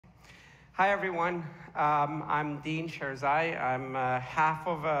Hi, everyone. I'm Dean Sherzai. I'm half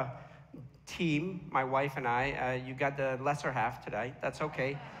of a team, my wife and I. You got the lesser half today. That's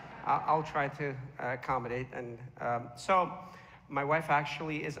okay. I'll try to accommodate. And so my wife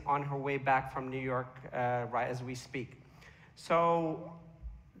actually is on her way back from New York right as we speak. So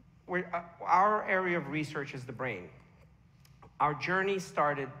our area of research is the brain. Our journey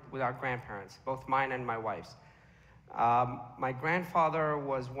started with our grandparents, both mine and my wife's. My grandfather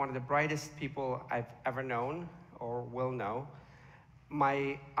was one of the brightest people I've ever known or will know.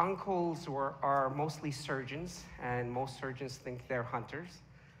 My uncles are mostly surgeons, and most surgeons think they're hunters.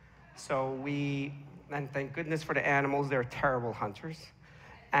 And thank goodness for the animals, they're terrible hunters.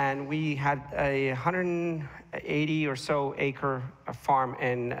 And we had a 180 or so acre farm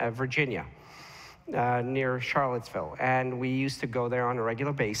in Virginia, near Charlottesville. And we used to go there on a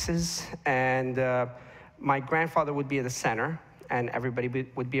regular basis. And my grandfather would be at the center, and everybody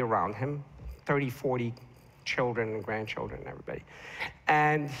would be around him, 30, 40 children and grandchildren and everybody.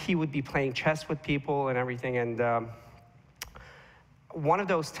 And he would be playing chess with people and everything. And one of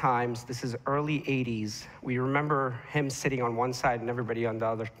those times, this is early 80s, we remember him sitting on one side and everybody on the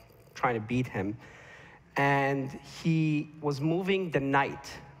other trying to beat him. And he was moving the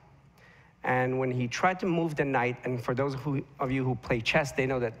knight. And when he tried to move the knight, and for those of you who play chess, they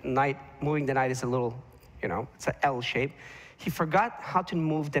know that moving the knight is a little, it's an L shape. He forgot how to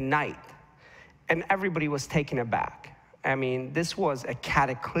move the knight, and everybody was taken aback. I mean, this was a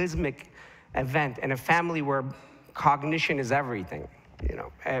cataclysmic event in a family where cognition is everything,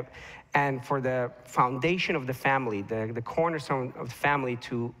 And for the foundation of the family, the cornerstone of the family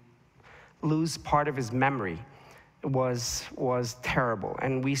to lose part of his memory was terrible.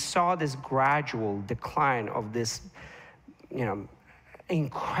 And we saw this gradual decline of this,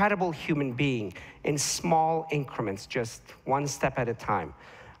 incredible human being in small increments, just one step at a time,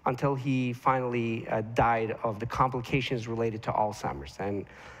 until he finally died of the complications related to Alzheimer's. And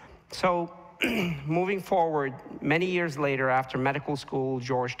so moving forward, many years later, after medical school,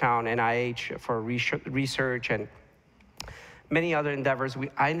 Georgetown, NIH for research and many other endeavors,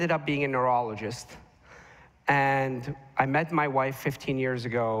 I ended up being a neurologist. And I met my wife 15 years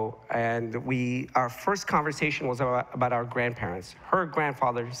ago, and our first conversation was about our grandparents. Her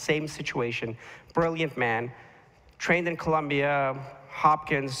grandfather, same situation, brilliant man, trained in Columbia,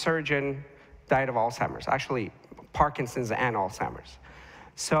 Hopkins, surgeon, died of Alzheimer's. Actually, Parkinson's and Alzheimer's.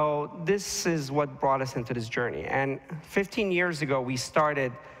 So this is what brought us into this journey. And 15 years ago, we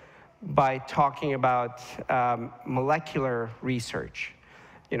started by talking about molecular research.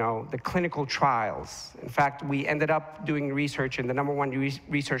 The clinical trials. In fact, we ended up doing research in the #1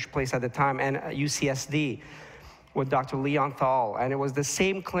 research place at the time, and UCSD, with Dr. Leon Thal. And it was the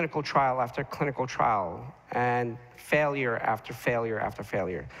same clinical trial after clinical trial, and failure after failure after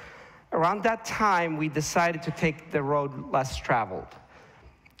failure. Around that time, we decided to take the road less traveled.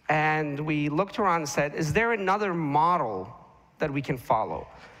 And we looked around and said, is there another model that we can follow?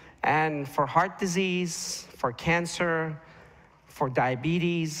 And for heart disease, for cancer, for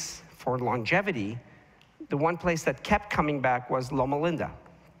diabetes, for longevity, the one place that kept coming back was Loma Linda.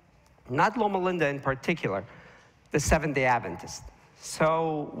 Not Loma Linda in particular, the Seventh-day Adventist.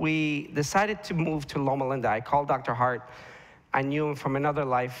 So we decided to move to Loma Linda. I called Dr. Hart. I knew him from another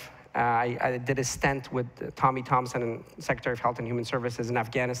life. I did a stint with Tommy Thompson, and Secretary of Health and Human Services in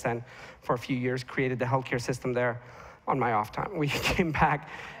Afghanistan for a few years, created the healthcare system there on my off time. We came back,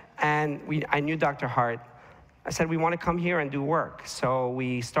 and I knew Dr. Hart. I said, we want to come here and do work. So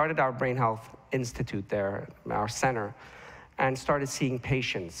we started our Brain Health Institute there, our center, and started seeing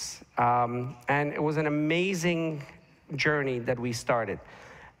patients. And it was an amazing journey that we started.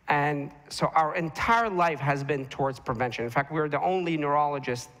 And so our entire life has been towards prevention. In fact, we're the only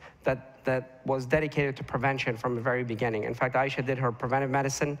neurologist that was dedicated to prevention from the very beginning. In fact, Aisha did her preventive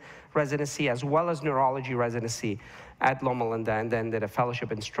medicine residency as well as neurology residency at Loma Linda, and then did a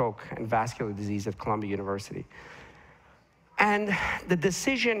fellowship in stroke and vascular disease at Columbia University. And the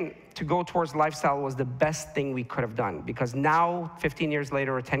decision to go towards lifestyle was the best thing we could have done, because now, 15 years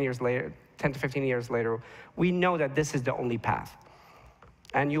later, or 10 to 15 years later, we know that this is the only path.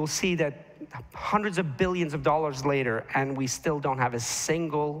 And you'll see that hundreds of billions of dollars later, and we still don't have a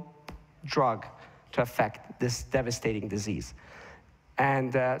single drug to affect this devastating disease.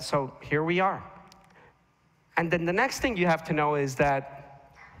 And so here we are. And then the next thing you have to know is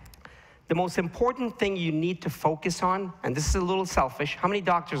that the most important thing you need to focus on, and this is a little selfish. How many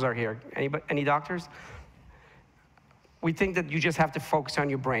doctors are here? Any doctors? We think that you just have to focus on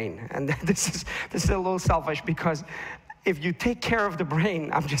your brain. And this is a little selfish, because if you take care of the brain,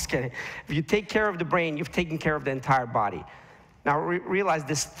 I'm just kidding. If you take care of the brain, you've taken care of the entire body. Now realize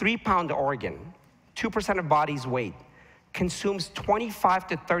this 3-pound organ, 2% of body's weight, consumes 25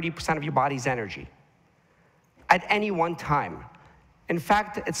 to 30% of your body's energy at any one time. In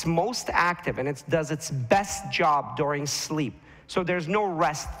fact, it's most active and it does its best job during sleep. So there's no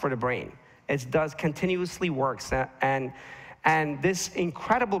rest for the brain. It does continuously works. And this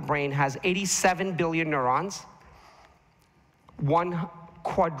incredible brain has 87 billion neurons, 1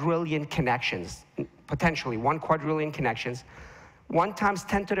 quadrillion connections, potentially 1 quadrillion connections, 1 times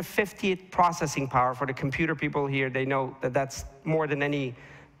 10 to the 50th processing power. For the computer people here, they know that that's more than any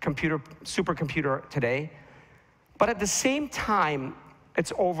supercomputer today. But at the same time,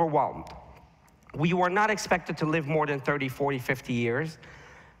 it's overwhelmed. We were not expected to live more than 30, 40, 50 years.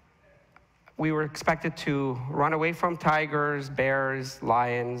 We were expected to run away from tigers, bears,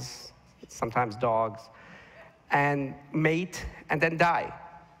 lions, sometimes dogs, and mate, and then die.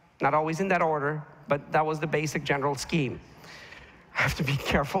 Not always in that order, but that was the basic general scheme. I have to be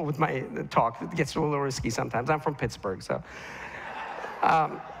careful with my talk. It gets a little risky sometimes. I'm from Pittsburgh, so.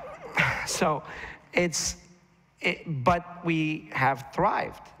 But we have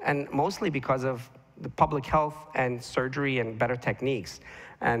thrived, and mostly because of the public health and surgery and better techniques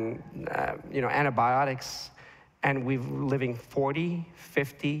and antibiotics, and we're living 40,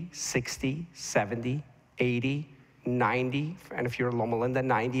 50, 60, 70, 80, 90, and if you're in Loma Linda,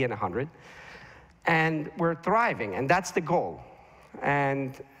 90 and 100. And we're thriving, and that's the goal.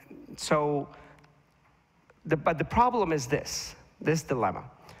 And so, but the problem is this dilemma.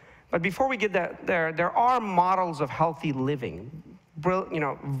 But before we get there are models of healthy living,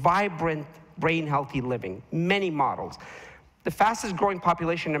 vibrant, brain-healthy living, many models. The fastest growing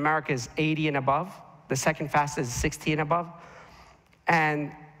population in America is 80 and above. The second fastest is 60 and above.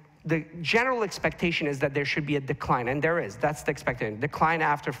 And the general expectation is that there should be a decline, and there is. That's the expectation, decline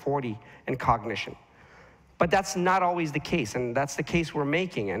after 40 in cognition. But that's not always the case, and that's the case we're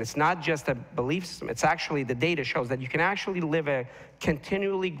making. And it's not just a belief system. It's actually, the data shows that you can actually live a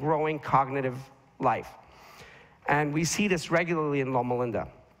continually growing cognitive life. And we see this regularly in Loma Linda.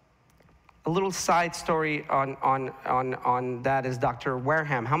 A little side story on that is Dr.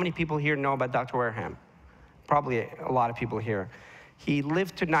 Wareham. How many people here know about Dr. Wareham? Probably a lot of people here. He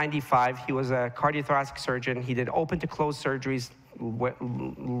lived to 95. He was a cardiothoracic surgeon. He did open to closed surgeries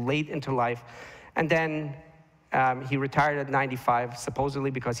late into life. And then he retired at 95, supposedly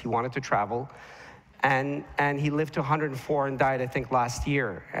because he wanted to travel. And he lived to 104 and died, I think, last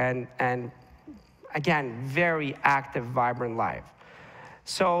year. And again, very active, vibrant life.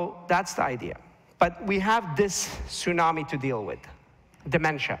 So that's the idea. But we have this tsunami to deal with,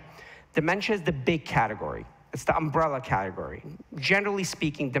 dementia. Dementia is the big category. It's the umbrella category. Generally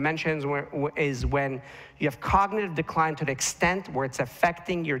speaking, dementia is when you have cognitive decline to the extent where it's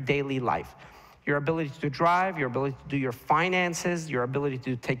affecting your daily life. Your ability to drive, your ability to do your finances, your ability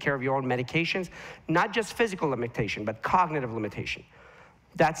to take care of your own medications, not just physical limitation, but cognitive limitation.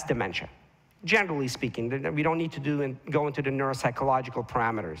 That's dementia. Generally speaking, we don't need to go into the neuropsychological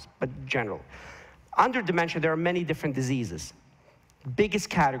parameters, but generally. Under dementia, there are many different diseases. Biggest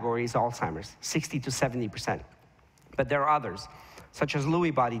category is Alzheimer's, 60 to 70%. But there are others, such as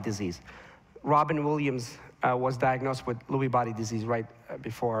Lewy body disease. Robin Williams was diagnosed with Lewy body disease right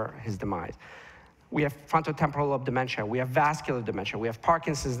before his demise. We have frontotemporal lobe dementia, we have vascular dementia, we have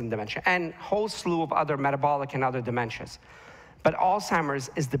Parkinson's and dementia, and a whole slew of other metabolic and other dementias. But Alzheimer's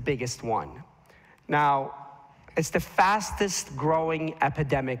is the biggest one. Now, it's the fastest growing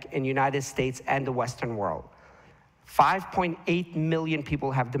epidemic in the United States and the Western world. 5.8 million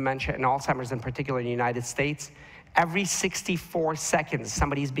people have dementia and Alzheimer's in particular in the United States. Every 64 seconds,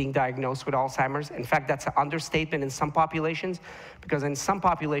 somebody's being diagnosed with Alzheimer's. In fact, that's an understatement in some populations, because in some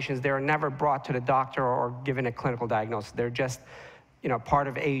populations, they're never brought to the doctor or given a clinical diagnosis. They're just, part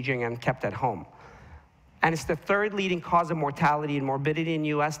of aging and kept at home. And it's the 3rd leading cause of mortality and morbidity in the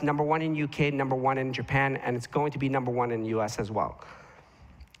US, #1 in UK, #1 in Japan, and it's going to be #1 in the US as well.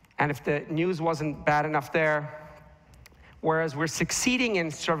 And if the news wasn't bad enough there, whereas we're succeeding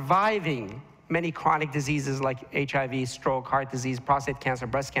in surviving many chronic diseases like HIV, stroke, heart disease, prostate cancer,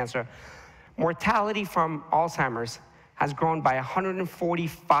 breast cancer, mortality from Alzheimer's has grown by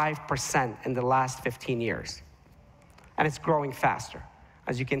 145% in the last 15 years. And it's growing faster.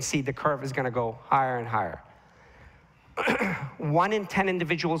 As you can see, the curve is going to go higher and higher. 1 in 10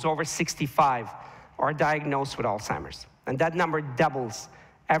 individuals over 65 are diagnosed with Alzheimer's. And that number doubles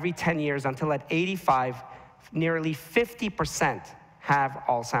every 10 years until at 85, nearly 50% have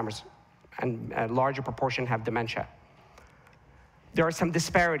Alzheimer's, and a larger proportion have dementia. There are some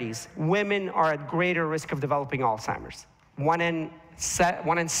disparities. Women are at greater risk of developing Alzheimer's. 1 in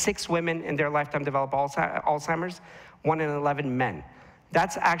 6 women in their lifetime develop Alzheimer's, 1 in 11 men.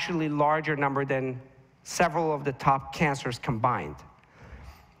 That's actually a larger number than several of the top cancers combined.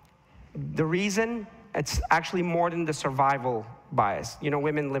 The reason, it's actually more than the survival bias. You know,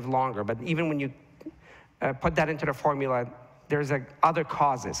 women live longer, but even when you put that into the formula, there's other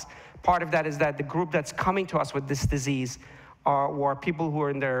causes. Part of that is that the group that's coming to us with this disease were people who were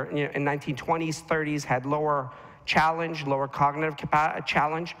in their in 1920s, 30s, had lower challenge, lower cognitive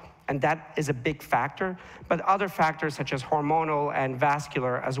challenge, and that is a big factor. But other factors such as hormonal and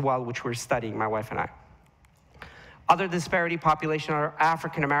vascular as well, which we're studying, my wife and I. Other disparity population are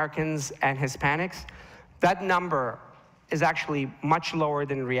African Americans and Hispanics. That number is actually much lower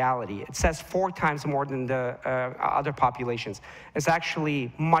than reality. It says 4 times more than the other populations. It's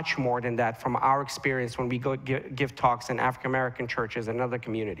actually much more than that from our experience when we go give talks in African American churches and other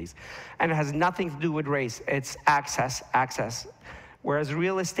communities. And it has nothing to do with race. It's access, access. Whereas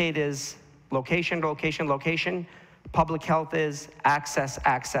real estate is location, location, location, public health is access,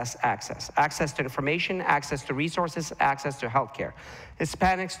 access, access. Access to information, access to resources, access to healthcare.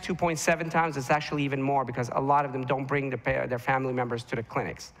 Hispanics, 2.7 times. It's actually even more because a lot of them don't bring their family members to the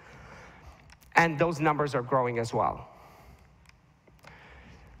clinics. And those numbers are growing as well.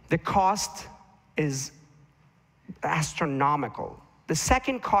 The cost is astronomical. The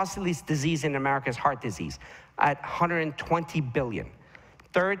second costliest disease in America is heart disease at $120 billion.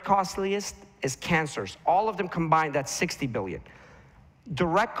 Third costliest is cancers. All of them combined, that's $60 billion.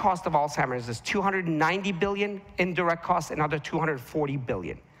 Direct cost of Alzheimer's is $290 billion, indirect cost another $240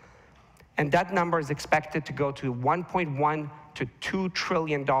 billion. And that number is expected to go to $1.1 to $2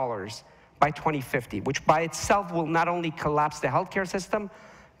 trillion by 2050, which by itself will not only collapse the healthcare system,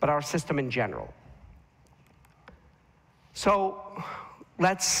 but our system in general. So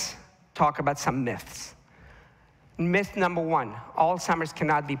let's talk about some myths. Myth number 1, Alzheimer's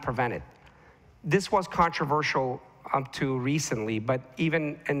cannot be prevented. This was controversial up to recently, but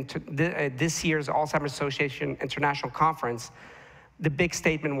even into this year's Alzheimer's Association International Conference, the big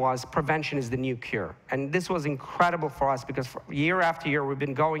statement was prevention is the new cure. And this was incredible for us because year after year we've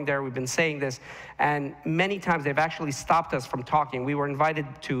been going there, we've been saying this, and many times they've actually stopped us from talking. We were invited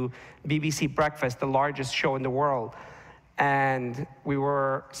to BBC Breakfast, the largest show in the world, and we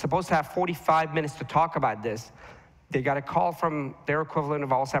were supposed to have 45 minutes to talk about this. They got a call from their equivalent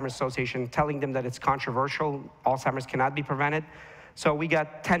of Alzheimer's Association telling them that it's controversial, Alzheimer's cannot be prevented. So we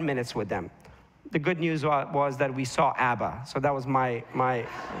got 10 minutes with them. The good news was that we saw ABBA, so that was my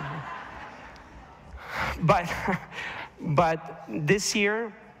but this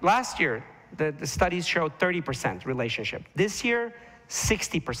year, last year, the studies showed 30% relationship. This year,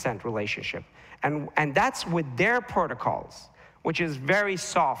 60% relationship. And that's with their protocols, which is very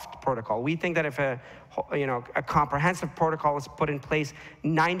soft protocol. We think that if a comprehensive protocol is put in place,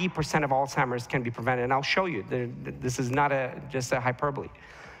 90% of Alzheimer's can be prevented. And I'll show you, this is not just a hyperbole.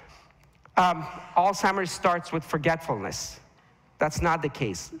 Alzheimer's starts with forgetfulness. That's not the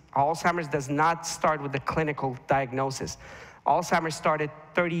case. Alzheimer's does not start with a clinical diagnosis. Alzheimer's started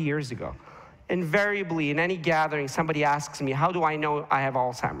 30 years ago. Invariably, in any gathering, somebody asks me, how do I know I have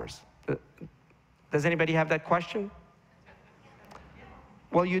Alzheimer's? Does anybody have that question?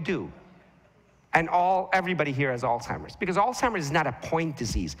 Well, you do. And everybody here has Alzheimer's, because Alzheimer's is not a point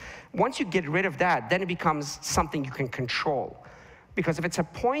disease. Once you get rid of that, then it becomes something you can control. Because if it's a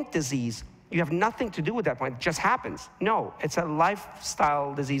point disease, you have nothing to do with that point, it just happens. No, it's a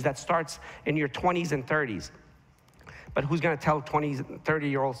lifestyle disease that starts in your 20s and 30s. But who's going to tell 20,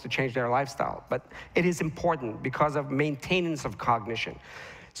 30-year-olds to change their lifestyle? But it is important because of maintenance of cognition.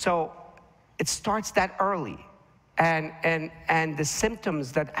 So it starts that early. And the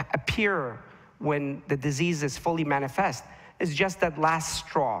symptoms that appear when the disease is fully manifest is just that last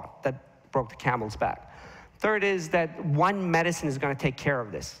straw that broke the camel's back. Third is that one medicine is going to take care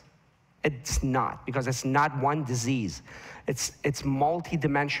of this. It's not, because it's not one disease. It's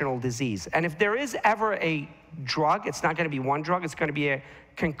multi-dimensional disease. And if there is ever a drug, it's not going to be one drug, it's going to be a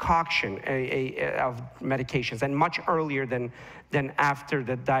concoction of medications, and much earlier than after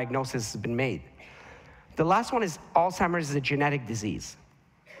the diagnosis has been made. The last one is Alzheimer's is a genetic disease.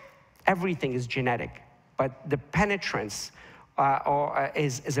 Everything is genetic, but the penetrance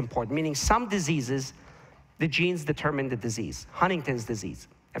is important, meaning some diseases, the genes determine the disease. Huntington's disease.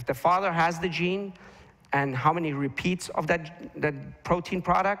 If the father has the gene and how many repeats of that protein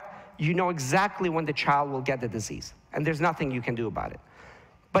product, you know exactly when the child will get the disease, and there's nothing you can do about it.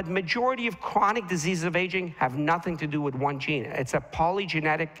 But majority of chronic diseases of aging have nothing to do with one gene. It's a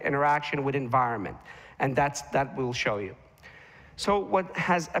polygenetic interaction with environment, and that we'll show you. So what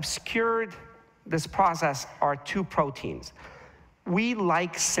has obscured this process are two proteins. We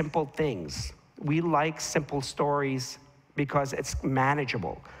like simple things. We like simple stories because it's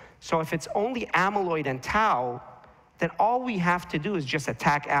manageable. So if it's only amyloid and tau, then all we have to do is just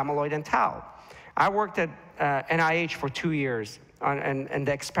attack amyloid and tau. I worked at NIH for 2 years in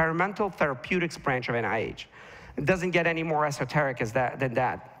the experimental therapeutics branch of NIH. It doesn't get any more esoteric than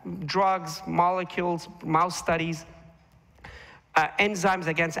that. Drugs, molecules, mouse studies, enzymes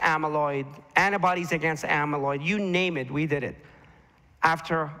against amyloid, antibodies against amyloid, you name it, we did it.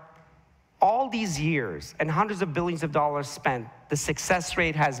 After all these years and hundreds of billions of dollars spent, the success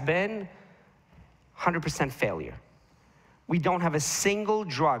rate has been 100% failure. We don't have a single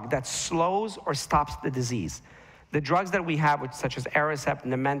drug that slows or stops the disease. The drugs that we have, such as Aricept,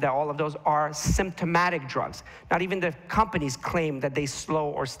 Namenda, all of those are symptomatic drugs. Not even the companies claim that they slow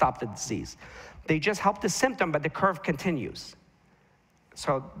or stop the disease. They just help the symptom, but the curve continues.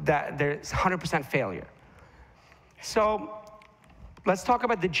 So there's 100% failure. So let's talk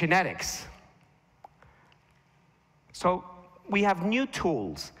about the genetics. So we have new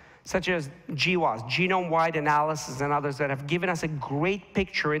tools, such as GWAS, genome-wide analysis, and others that have given us a great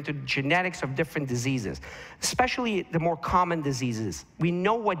picture into genetics of different diseases, especially the more common diseases. We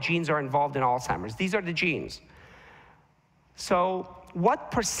know what genes are involved in Alzheimer's. These are the genes. So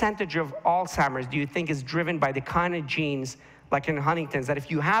what percentage of Alzheimer's do you think is driven by the kind of genes, like in Huntington's, that if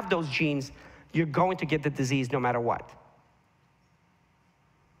you have those genes, you're going to get the disease no matter what?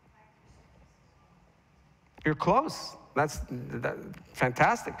 You're close. That's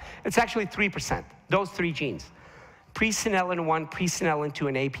fantastic. It's actually 3%, those 3 genes. Presenilin-1, presenilin-2,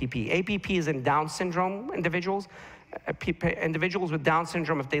 and APP. APP is in Down syndrome individuals. Individuals with Down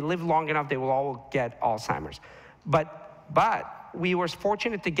syndrome, if they live long enough, they will all get Alzheimer's. But we were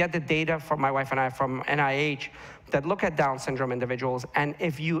fortunate to get the data from my wife and I from NIH that look at Down syndrome individuals, and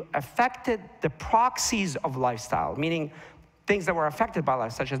if you affected the proxies of lifestyle, meaning things that were affected by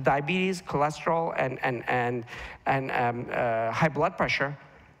life, such as diabetes, cholesterol, and high blood pressure,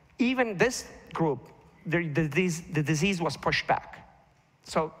 even this group, the disease was pushed back.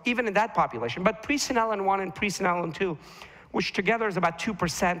 So even in that population, but presenilin-1 and presenilin-2, which together is about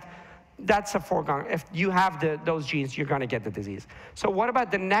 2%, that's a foregone. If you have those genes, you're going to get the disease. So what about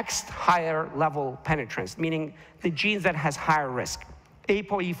the next higher level penetrance, meaning the genes that has higher risk?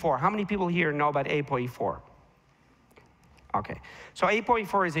 ApoE4. How many people here know about ApoE4? Okay, so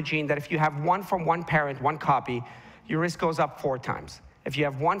ApoE4 is a gene that if you have one from one parent, one copy, your risk goes up 4 times. If you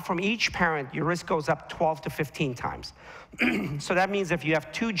have one from each parent, your risk goes up 12 to 15 times. So that means if you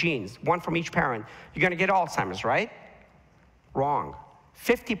have 2 genes, one from each parent, you're going to get Alzheimer's, right? Wrong.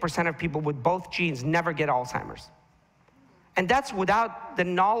 50% of people with both genes never get Alzheimer's. And that's without the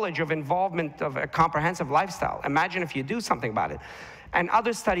knowledge of involvement of a comprehensive lifestyle. Imagine if you do something about it. And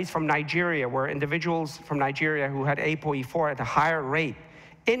other studies from Nigeria, where individuals from Nigeria who had ApoE4 at a higher rate,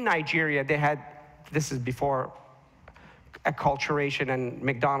 in Nigeria they had, this is before acculturation and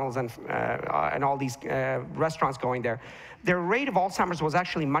McDonald's and all these restaurants going there, their rate of Alzheimer's was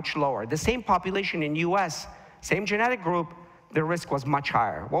actually much lower. The same population in US, same genetic group, the risk was much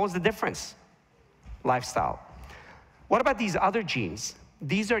higher. What was the difference? Lifestyle. What about these other genes?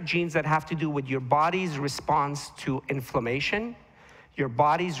 These are genes that have to do with your body's response to inflammation, your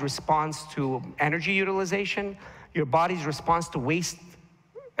body's response to energy utilization, your body's response to waste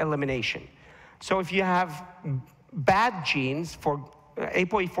elimination. So if you have bad genes, for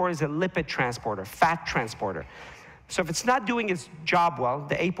ApoE4 is a lipid transporter, fat transporter. So if it's not doing its job well,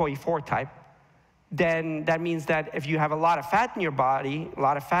 the ApoE4 type, then that means that if you have a lot of fat in your body, a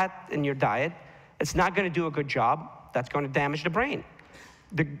lot of fat in your diet, it's not going to do a good job. That's going to damage the brain.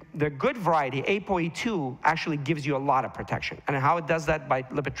 The good variety, ApoE2, actually gives you a lot of protection. And how it does that? By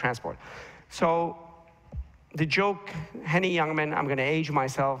lipid transport. So the joke, Henny Youngman, I'm going to age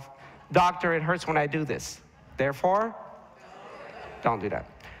myself. Doctor, it hurts when I do this. Therefore, don't do that.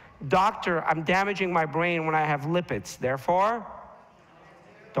 Doctor, I'm damaging my brain when I have lipids. Therefore,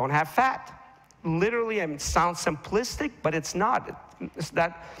 don't have fat. Literally, it sounds simplistic, but it's not. It's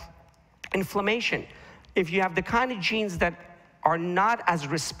that inflammation. If you have the kind of genes that are not as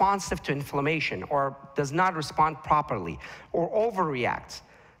responsive to inflammation or does not respond properly or overreacts.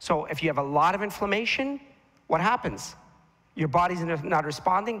 So if you have a lot of inflammation, what happens? Your body's not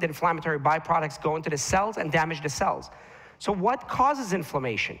responding, the inflammatory byproducts go into the cells and damage the cells. So what causes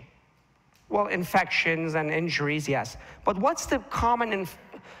inflammation? Well, infections and injuries, yes. But what's the common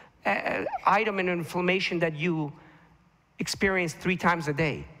item in inflammation that you experience 3 times a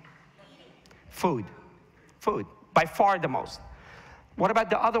day? Food. Food, by far the most. What about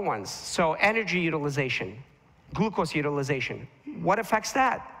the other ones? So energy utilization, glucose utilization. What affects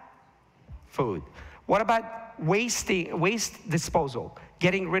that? Food. What about waste disposal,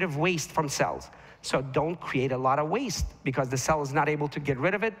 getting rid of waste from cells. So don't create a lot of waste, because the cell is not able to get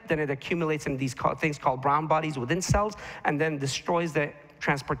rid of it. Then it accumulates in these things called brown bodies within cells, and then destroys the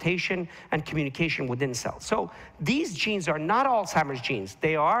transportation and communication within cells. So these genes are not Alzheimer's genes.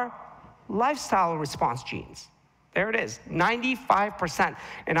 They are lifestyle response genes. There it is, 95%.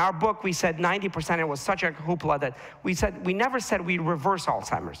 In our book, we said 90%. It was such a hoopla that we never said we reverse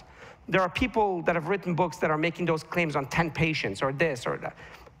Alzheimer's. There are people that have written books that are making those claims on 10 patients or this or that.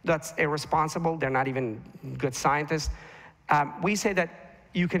 That's irresponsible. They're not even good scientists. We say that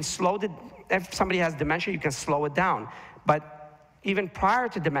you can if somebody has dementia, you can slow it down. But even prior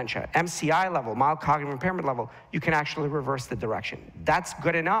to dementia, MCI level, mild cognitive impairment level, you can actually reverse the direction. That's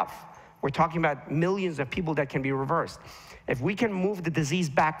good enough. We're talking about millions of people that can be reversed. If we can move the disease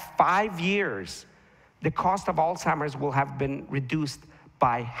back 5 years, the cost of Alzheimer's will have been reduced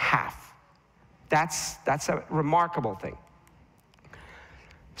by half. That's a remarkable thing.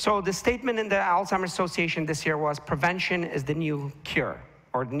 So the statement in the Alzheimer's Association this year was, prevention is the new cure,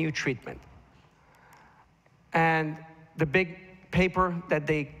 or the new treatment. And the big paper that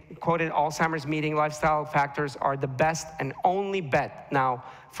they quoted, Alzheimer's meeting lifestyle factors are the best and only bet now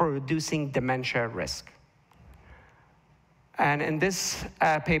for reducing dementia risk. And in this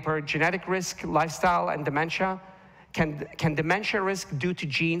paper, genetic risk, lifestyle, and dementia, can dementia risk due to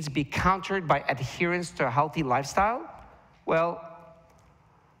genes be countered by adherence to a healthy lifestyle? Well,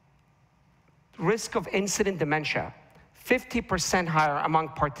 risk of incident dementia, 50% higher among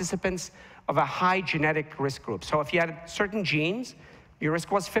participants of a high genetic risk group. So if you had certain genes, your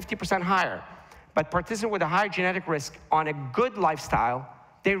risk was 50% higher. But participants with a high genetic risk on a good lifestyle,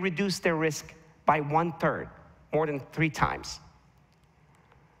 they reduced their risk by 1/3, more than 3 times.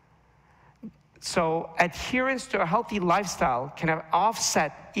 So adherence to a healthy lifestyle can have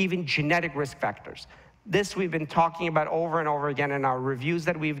offset even genetic risk factors. This we've been talking about over and over again in our reviews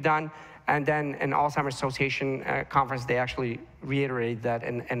that we've done, and then in Alzheimer's Association conference, they actually reiterated that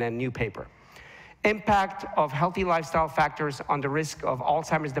in a new paper. Impact of healthy lifestyle factors on the risk of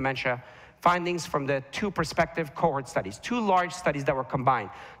Alzheimer's dementia, findings from the 2 prospective cohort studies, 2 large studies that were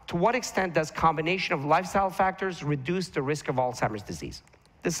combined. To what extent does combination of lifestyle factors reduce the risk of Alzheimer's disease?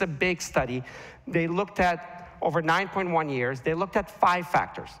 This is a big study. They looked at, over 9.1 years, they looked at 5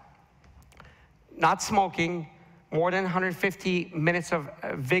 factors. Not smoking, more than 150 minutes of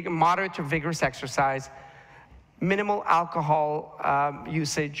moderate to vigorous exercise, minimal alcohol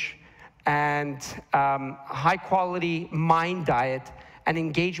usage, and high-quality MIND diet, and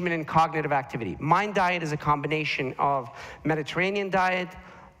engagement in cognitive activity. MIND diet is a combination of Mediterranean diet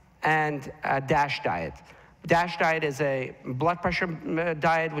and DASH diet. DASH diet is a blood pressure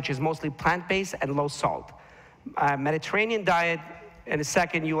diet, which is mostly plant-based and low salt. Mediterranean diet, in a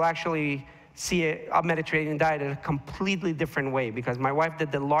second, you'll actually see a Mediterranean diet in a completely different way, because my wife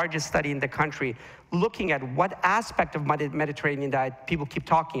did the largest study in the country looking at what aspect of Mediterranean diet people keep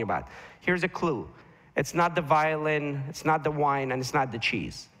talking about. Here's a clue. It's not the violin, it's not the wine, and it's not the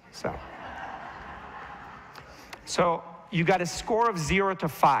cheese. So you got a score of 0 to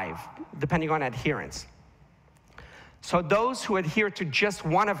 5, depending on adherence. So those who adhere to just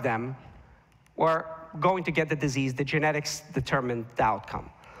one of them were going to get the disease. The genetics determined the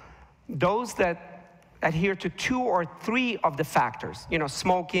outcome. Those that adhere to 2 or 3 of the factors,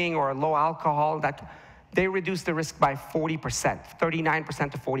 smoking or low alcohol, they reduce the risk by 40%,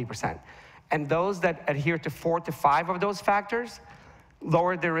 39% to 40%. And those that adhere to 4 to 5 of those factors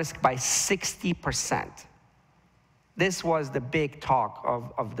lower the risk by 60%. This was the big talk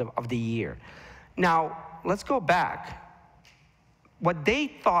of the year. Now, let's go back. What they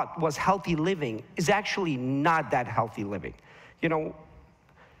thought was healthy living is actually not that healthy living.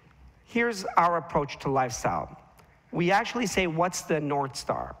 Here's our approach to lifestyle. We actually say, what's the North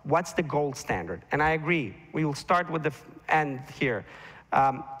Star? What's the gold standard? And I agree. We will start with the end here.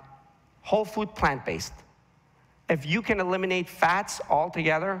 Whole food, plant-based. If you can eliminate fats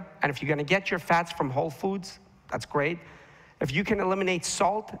altogether, and if you're going to get your fats from whole foods, that's great. If you can eliminate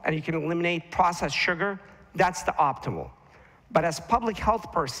salt and you can eliminate processed sugar, that's the optimal. But as a public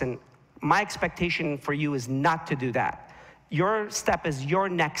health person, my expectation for you is not to do that. Your step is your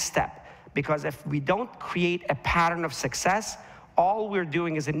next step, because if we don't create a pattern of success, all we're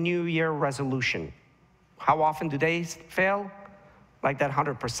doing is a New Year resolution. How often do they fail? Like that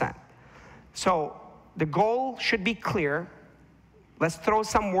 100%. So the goal should be clear. Let's throw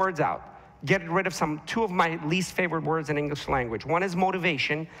some words out. Get rid of 2 of my least favorite words in English language. One is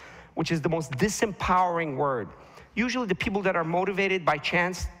motivation, which is the most disempowering word. Usually the people that are motivated by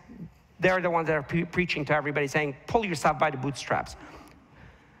chance, they're the ones that are preaching to everybody saying, pull yourself by the bootstraps.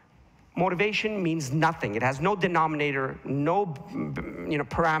 Motivation means nothing. It has no denominator, no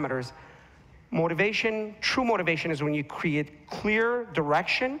parameters. Motivation, true motivation, is when you create clear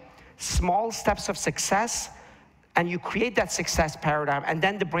direction, small steps of success, and you create that success paradigm, and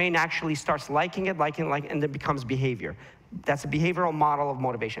then the brain actually starts liking it, and it becomes behavior. That's a behavioral model of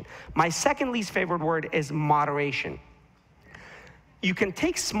motivation. My second least favorite word is moderation. You can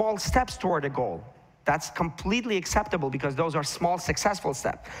take small steps toward a goal. That's completely acceptable because those are small, successful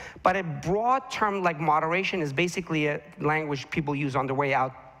steps. But a broad term like moderation is basically a language people use on the way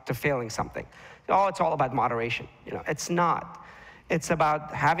out to failing something. Oh, it's all about moderation. It's not. It's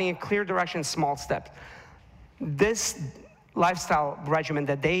about having a clear direction, small steps. This lifestyle regimen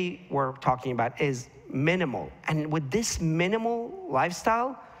that they were talking about is minimal. And with this minimal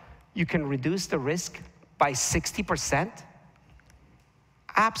lifestyle, you can reduce the risk by 60%.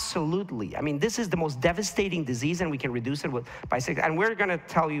 Absolutely. I mean, this is the most devastating disease, and we can reduce it by 60%. And we're going to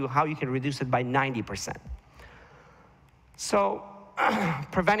tell you how you can reduce it by 90%. So,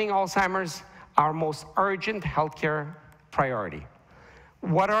 preventing Alzheimer's, our most urgent healthcare priority.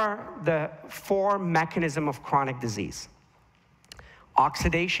 What are the 4 mechanisms of chronic disease?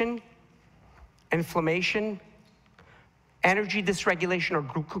 Oxidation, inflammation, energy dysregulation or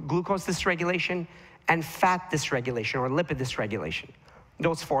glucose dysregulation, and fat dysregulation or lipid dysregulation.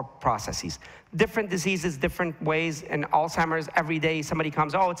 Those 4 processes. Different diseases, different ways. In Alzheimer's, every day somebody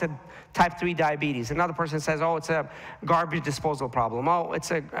comes, oh, it's a type 3 diabetes. Another person says, oh, it's a garbage disposal problem. Oh,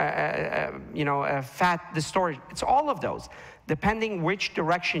 it's a fat distortion. It's all of those, depending which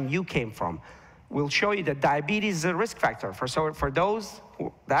direction you came from. We'll show you that diabetes is a risk factor. For those,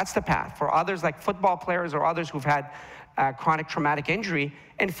 that's the path. For others, like football players or others who've had chronic traumatic injury,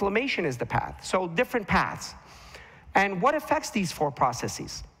 inflammation is the path. So different paths. And what affects these 4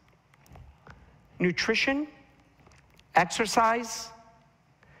 processes? Nutrition, exercise,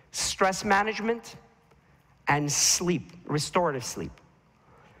 stress management, and sleep, restorative sleep.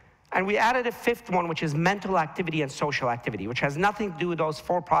 And we added a 5th one, which is mental activity and social activity, which has nothing to do with those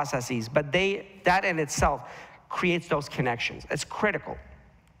 4 processes, but that in itself creates those connections. It's critical.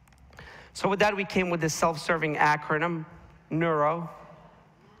 So with that, we came with this self-serving acronym, NEURO,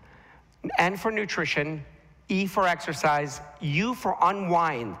 N for nutrition, E for exercise, U for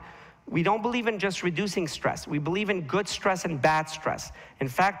unwind. We don't believe in just reducing stress. We believe in good stress and bad stress. In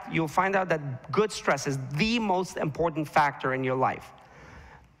fact, you'll find out that good stress is the most important factor in your life.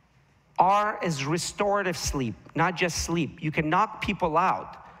 R is restorative sleep, not just sleep. You can knock people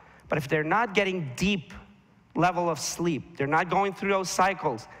out, but if they're not getting deep level of sleep, they're not going through those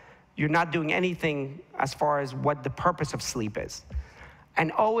cycles, you're not doing anything as far as what the purpose of sleep is.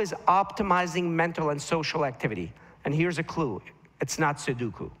 And O is optimizing mental and social activity. And here's a clue. It's not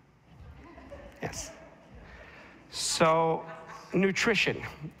Sudoku. Yes. So, nutrition.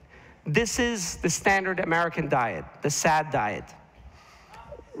 This is the standard American diet, the SAD diet.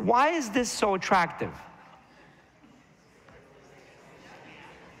 Why is this so attractive?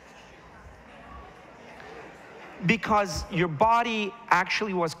 Because your body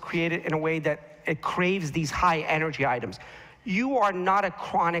actually was created in a way that it craves these high energy items. You are not a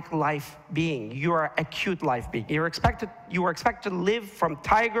chronic life being. You are an acute life being. You are expected to live from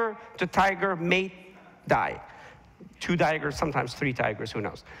tiger to tiger, mate, die. 2 tigers, sometimes 3 tigers, who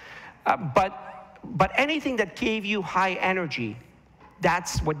knows. But anything that gave you high energy,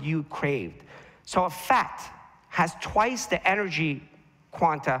 that's what you craved. So a fat has twice the energy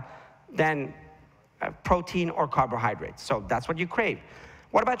quanta than protein or carbohydrates. So that's what you crave.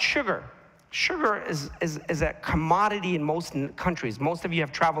 What about sugar? Sugar is a commodity in most countries. Most of you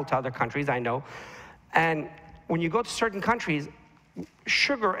have traveled to other countries, I know. And when you go to certain countries,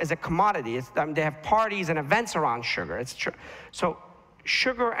 sugar is a commodity. They have parties and events around sugar. So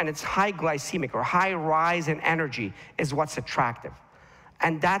sugar and its high glycemic or high rise in energy is what's attractive.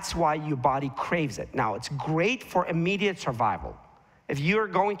 And that's why your body craves it. Now, it's great for immediate survival. If you're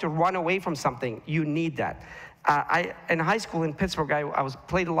going to run away from something, you need that. In high school in Pittsburgh, I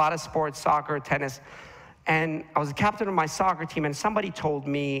played a lot of sports, soccer, tennis, and I was the captain of my soccer team, and somebody told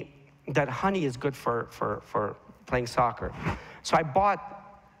me that honey is good for playing soccer. So I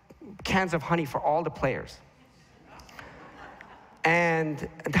bought cans of honey for all the players. And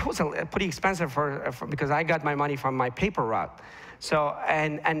that was pretty expensive because I got my money from my paper route. So,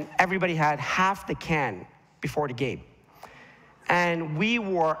 and everybody had half the can before the game. And we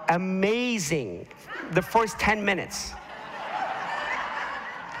were amazing the first 10 minutes.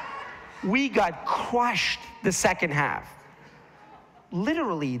 We got crushed the second half.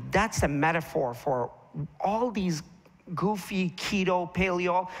 Literally, that's a metaphor for all these goofy keto,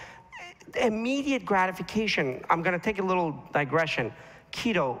 paleo, immediate gratification. I'm going to take a little digression.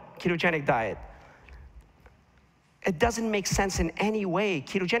 ketogenic diet. It doesn't make sense in any way.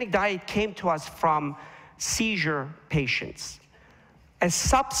 Ketogenic diet came to us from seizure patients, a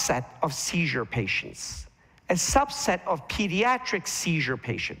subset of seizure patients, a subset of pediatric seizure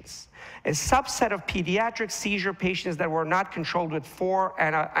patients, a subset of pediatric seizure patients that were not controlled with 4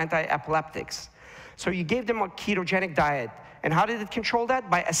 anti-epileptics. So you gave them a ketogenic diet, and how did it control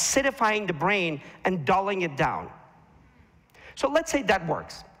that? By acidifying the brain and dulling it down. So let's say that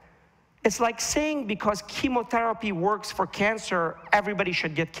works. It's like saying because chemotherapy works for cancer, everybody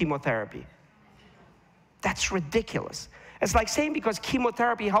should get chemotherapy. That's ridiculous. It's like saying because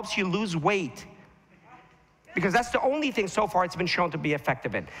chemotherapy helps you lose weight, because that's the only thing so far it's been shown to be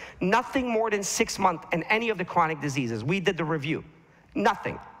effective in. Nothing more than 6 months in any of the chronic diseases. We did the review.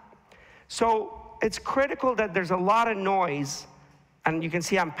 Nothing. So it's critical that there's a lot of noise, and you can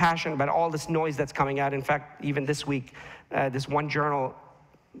see I'm passionate about all this noise that's coming out. In fact, even this week, this one journal.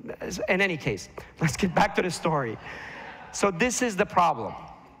 In any case, let's get back to the story. So this is the problem.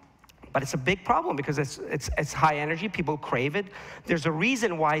 But it's a big problem because it's high energy. People crave it. There's a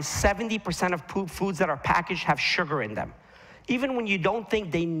reason why 70% of foods that are packaged have sugar in them, even when you don't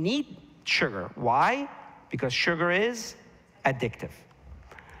think they need sugar. Why? Because sugar is addictive.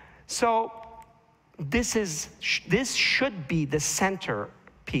 So this should be the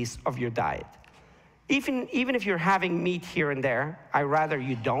centerpiece of your diet. Even if you're having meat here and there, I'd rather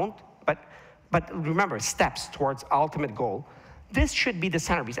you don't, but remember, steps towards ultimate goal. This should be the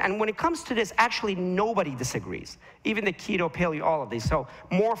centerpiece. And when it comes to this, actually nobody disagrees. Even the keto, paleo, all of these. So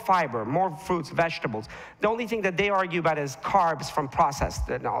more fiber, more fruits, vegetables. The only thing that they argue about is carbs from processed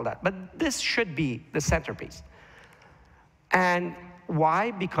and all that. But this should be the centerpiece. And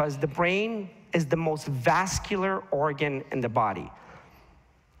why? Because the brain is the most vascular organ in the body.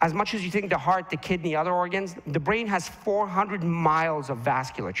 As much as you think the heart, the kidney, other organs, the brain has 400 miles of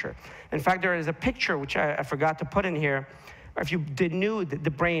vasculature. In fact, there is a picture, which I forgot to put in here. If you denude the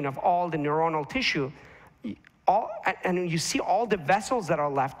brain of all the neuronal tissue, and you see all the vessels that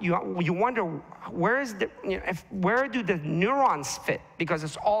are left, you wonder, where do the neurons fit? Because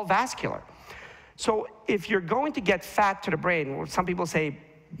it's all vascular. So if you're going to get fat to the brain, some people say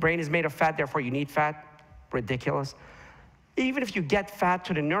brain is made of fat, therefore you need fat. Ridiculous. Even if you get fat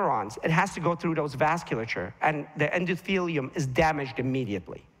to the neurons, it has to go through those vasculature, and the endothelium is damaged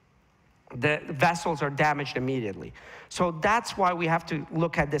immediately. The vessels are damaged immediately. So that's why we have to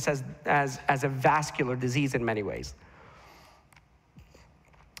look at this as a vascular disease in many ways.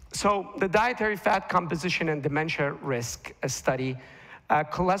 So the dietary fat composition and dementia risk study,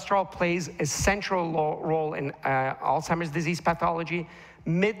 cholesterol plays a central role in Alzheimer's disease pathology.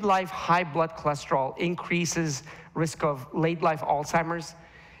 Midlife high blood cholesterol increases risk of late-life Alzheimer's,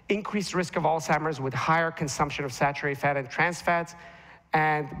 increased risk of Alzheimer's with higher consumption of saturated fat and trans fats,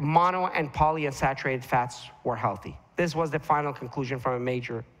 and mono and polyunsaturated fats were healthy. This was the final conclusion from a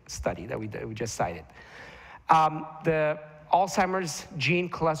major study that we just cited. The Alzheimer's gene,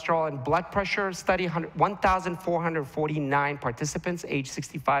 cholesterol, and blood pressure study, 1,449 participants, age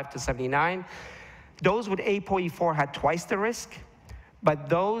 65 to 79. Those with ApoE4 had twice the risk, but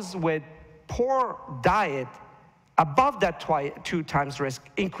those with poor diet above that 2 times risk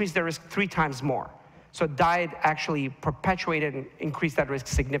increased their risk 3 times more. So diet actually perpetuated and increased that risk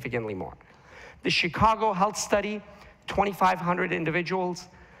significantly more. The Chicago Health Study, 2,500 individuals,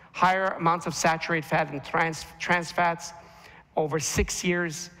 higher amounts of saturated fat and trans fats over 6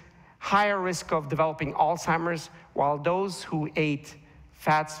 years, higher risk of developing Alzheimer's, while those who ate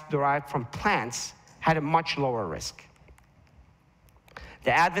fats derived from plants had a much lower risk.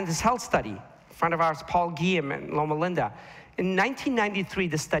 The Adventist Health Study, a friend of ours, Paul Guillaume and Loma Linda, in 1993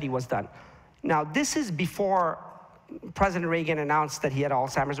 the study was done. Now, this is before President Reagan announced that he had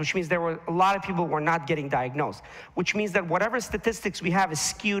Alzheimer's, which means there were a lot of people who were not getting diagnosed, which means that whatever statistics we have is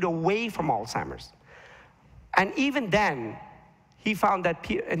skewed away from Alzheimer's. And even then, he found that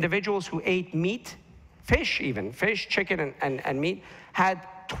individuals who ate meat, fish, chicken, and meat, had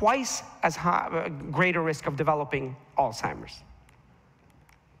twice as high, greater risk of developing Alzheimer's.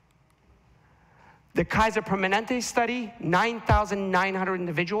 The Kaiser Permanente study, 9,900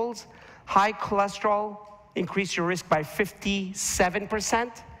 individuals, high cholesterol increased your risk by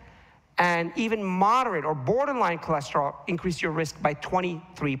 57%, and even moderate or borderline cholesterol increased your risk by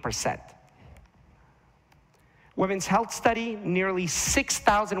 23%. Women's Health Study, nearly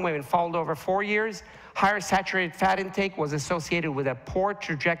 6,000 women followed over 4 years. Higher saturated fat intake was associated with a poor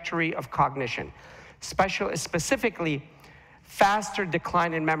trajectory of cognition, specifically faster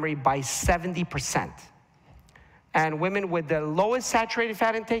decline in memory by 70%. And women with the lowest saturated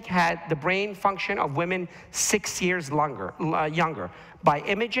fat intake had the brain function of women 6 years younger by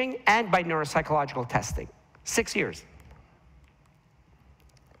imaging and by neuropsychological testing. 6 years.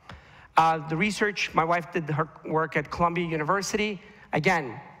 The research, my wife did her work at Columbia University.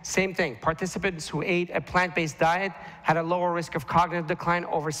 Again, same thing. Participants who ate a plant-based diet had a lower risk of cognitive decline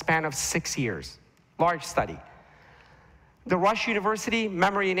over a span of 6 years. Large study. The Rush University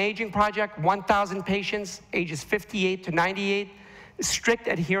Memory and Aging Project, 1,000 patients, ages 58 to 98. Strict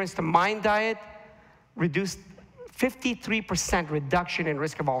adherence to MIND diet reduced 53% reduction in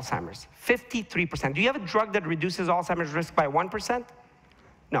risk of Alzheimer's. 53%. Do you have a drug that reduces Alzheimer's risk by 1%?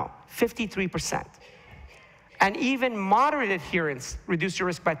 No, 53%. And even moderate adherence reduced your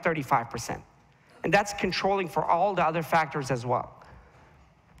risk by 35%. And that's controlling for all the other factors as well.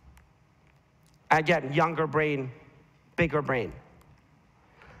 Again, younger brain, bigger brain.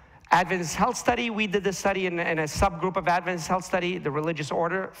 Adventist Health Study, we did this study in a subgroup of Adventist Health Study, the religious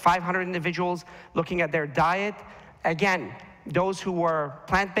order, 500 individuals looking at their diet. Again, those who were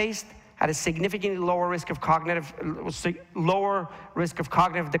plant-based had a significantly lower risk of cognitive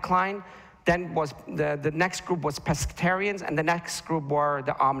decline. Then was the next group was pescatarians, and the next group were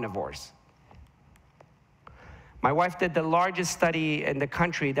the omnivores. My wife did the largest study in the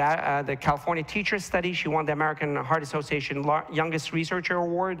country, the California Teacher Study. She won the American Heart Association Youngest Researcher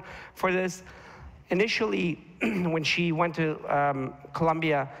Award for this. Initially, when she went to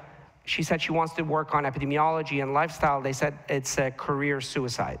Columbia, she said she wants to work on epidemiology and lifestyle. They said it's a career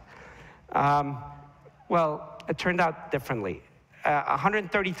suicide. Well, it turned out differently.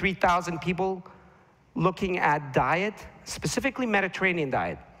 133,000 people looking at diet, specifically Mediterranean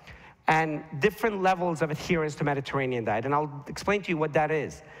diet, and different levels of adherence to Mediterranean diet. And I'll explain to you what that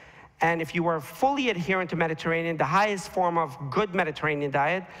is. And if you were fully adherent to Mediterranean, the highest form of good Mediterranean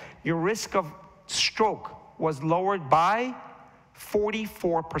diet, your risk of stroke was lowered by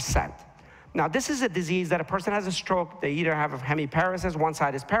 44%. Now, this is a disease that a person has a stroke, they either have a hemiparesis, one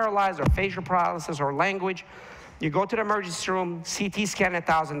side is paralyzed, or facial paralysis, or language. You go to the emergency room, CT scan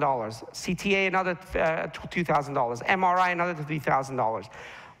 $1,000, CTA another $2,000, MRI another $3,000.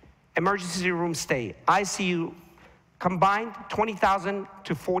 Emergency room stay, ICU, combined $20,000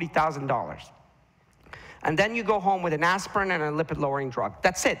 to $40,000. And then you go home with an aspirin and a lipid-lowering drug.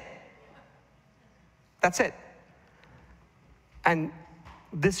 That's it. That's it. And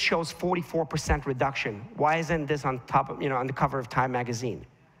this shows 44% reduction. Why isn't this on top of, on the cover of Time magazine?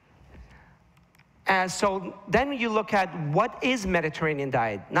 So then you look at what is Mediterranean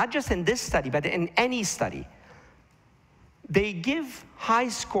diet, not just in this study, but in any study. They give high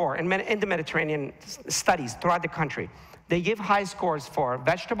score in the Mediterranean studies throughout the country. They give high scores for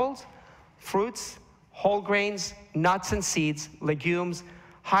vegetables, fruits, whole grains, nuts and seeds, legumes,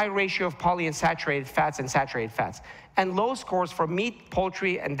 high ratio of polyunsaturated fats and saturated fats, and low scores for meat,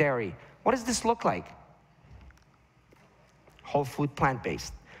 poultry, and dairy. What does this look like? Whole food,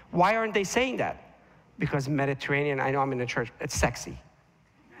 plant-based. Why aren't they saying that? Because Mediterranean, I know I'm in the church, it's sexy.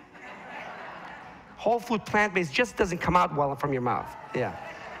 Whole food, plant-based just doesn't come out well from your mouth. Yeah.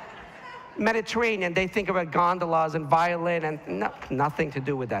 Mediterranean, they think about gondolas and violin, and nothing to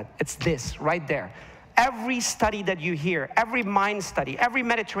do with that. It's this right there. Every study that you hear, every MIND study, every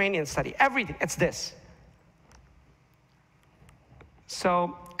Mediterranean study, everything, it's this.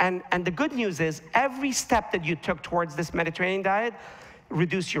 So, and the good news is, every step that you took towards this Mediterranean diet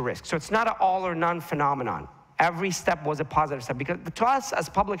reduced your risk. So it's not an all or none phenomenon. Every step was a positive step, because to us as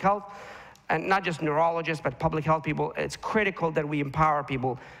public health, and not just neurologists, but public health people, it's critical that we empower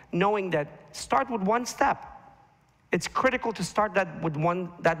people, knowing that start with one step. It's critical to start that with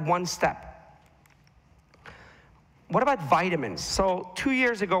that one step. What about vitamins? So 2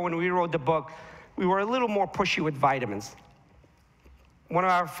 years ago when we wrote the book, we were a little more pushy with vitamins. One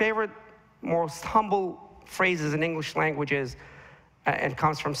of our favorite, most humble phrases in English language is, and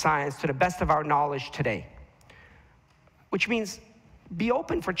comes from science, to the best of our knowledge today. Which means be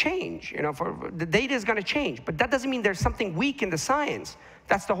open for change. For the data is going to change, but that doesn't mean there's something weak in the science.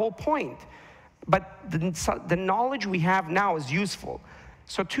 That's the whole point. But the knowledge we have now is useful.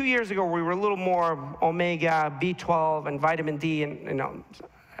 So 2 years ago, we were a little more omega, B12, and vitamin D,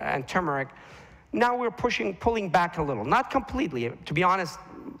 and turmeric. Now we're pulling back a little. Not completely. To be honest,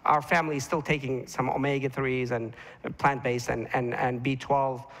 our family is still taking some omega-3s and plant-based and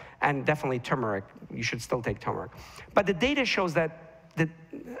B12, and definitely turmeric. You should still take turmeric. But the data shows that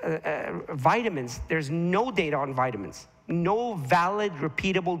vitamins, there's no data on vitamins. No valid,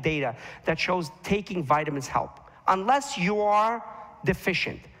 repeatable data that shows taking vitamins help, unless you are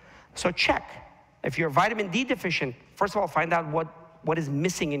deficient. So check. If you're vitamin D deficient, first of all, find out what is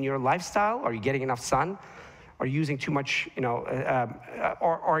missing in your lifestyle. Are you getting enough sun? or using too much,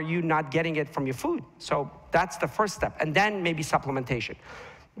 or are you not getting it from your food? So that's the first step. And then maybe supplementation.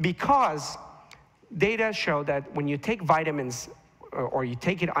 Because data show that when you take vitamins or you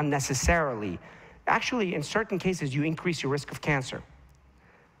take it unnecessarily, actually in certain cases you increase your risk of cancer.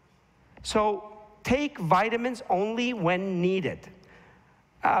 So take vitamins only when needed.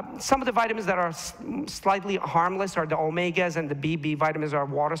 Some of the vitamins that are slightly harmless are the omegas, and the BB vitamins are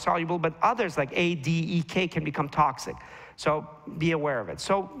water soluble, but others like A, D, E, K can become toxic. So be aware of it.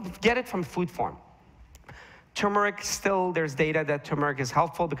 So get it from food form. Turmeric, still there's data that turmeric is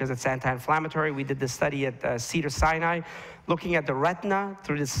helpful because it's anti-inflammatory. We did this study at Cedars-Sinai, looking at the retina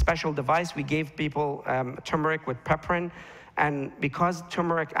through this special device. We gave people turmeric with pepperin, and because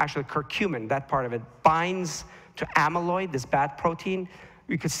turmeric, actually curcumin, that part of it, binds to amyloid, this bad protein,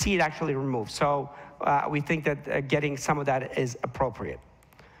 you could see it actually removed. So we think that getting some of that is appropriate.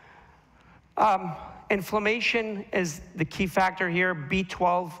 Inflammation is the key factor here.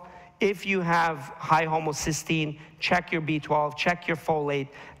 B12, if you have high homocysteine, check your B12, check your folate,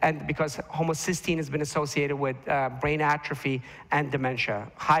 and because homocysteine has been associated with brain atrophy and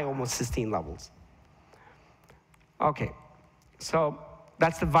dementia, high homocysteine levels. Okay, so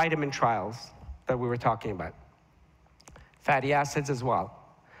that's the vitamin trials that we were talking about. Fatty acids as well.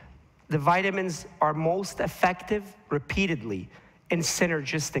 The vitamins are most effective repeatedly in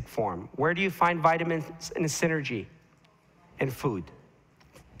synergistic form. Where do you find vitamins in synergy? In food.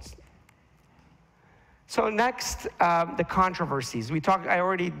 So next, the controversies. I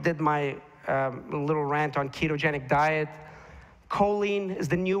already did my little rant on ketogenic diet. Choline is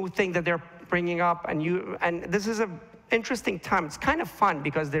the new thing that they're bringing up, and this is an interesting time. It's kind of fun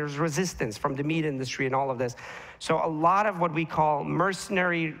because there's resistance from the meat industry and all of this. So a lot of what we call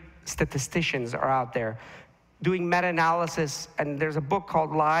mercenary statisticians are out there doing meta-analysis, and there's a book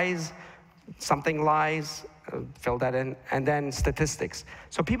called Lies, something lies, fill that in, and then statistics.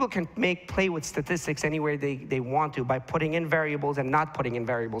 So people can play with statistics anywhere they want to by putting in variables and not putting in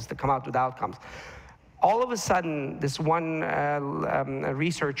variables to come out with outcomes. All of a sudden, this one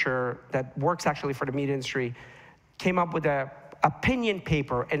researcher that works actually for the meat industry came up with an opinion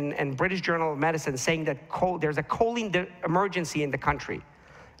paper in British Journal of Medicine saying that there's a choline emergency in the country.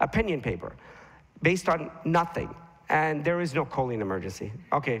 Opinion paper based on nothing, and there is no choline emergency.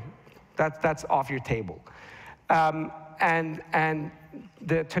 Okay, that's off your table.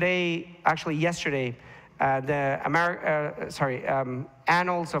 Yesterday, the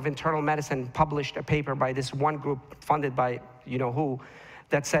Annals of Internal Medicine published a paper by this one group funded by you-know-who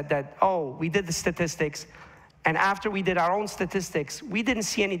that said that, oh, we did the statistics, and after we did our own statistics, we didn't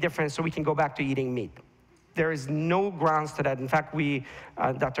see any difference, so we can go back to eating meat. There is no grounds to that. In fact,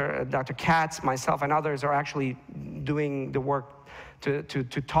 Dr. Katz, myself, and others are actually doing the work to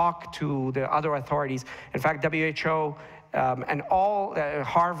talk to the other authorities. In fact, WHO and all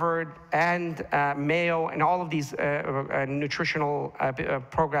Harvard and Mayo and all of these nutritional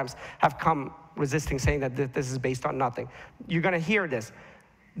programs have come resisting, saying that this is based on nothing. You're going to hear this.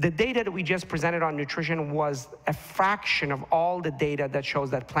 The data that we just presented on nutrition was a fraction of all the data that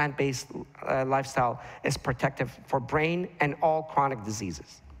shows that plant-based lifestyle is protective for brain and all chronic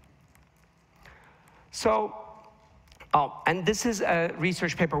diseases. So, and this is a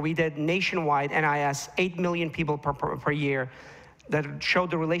research paper we did nationwide, NIS, 8 million people per year, that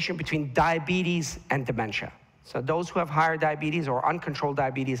showed the relation between diabetes and dementia. So those who have higher diabetes or uncontrolled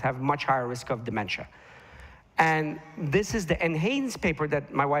diabetes have much higher risk of dementia. And this is the NHANES paper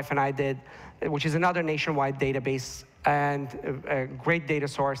that my wife and I did, which is another nationwide database and a great data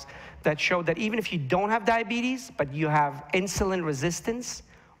source that showed that even if you don't have diabetes, but you have insulin resistance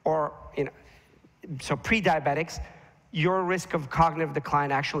or so pre-diabetics, your risk of cognitive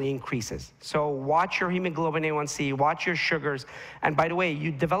decline actually increases. So watch your hemoglobin A1C, watch your sugars. And by the way,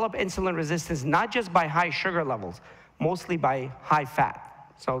 you develop insulin resistance not just by high sugar levels, mostly by high fat.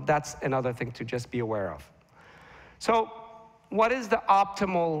 So that's another thing to just be aware of. So what is the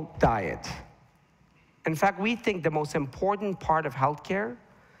optimal diet? In fact, we think the most important part of healthcare,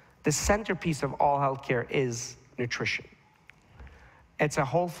 the centerpiece of all healthcare, is nutrition. It's a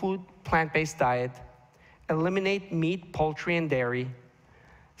whole food, plant-based diet. Eliminate meat, poultry, and dairy.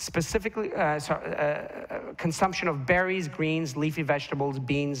 Specifically, consumption of berries, greens, leafy vegetables,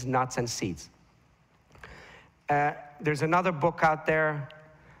 beans, nuts, and seeds. There's another book out there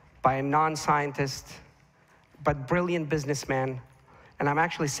by a non-scientist, but brilliant businessman, and I'm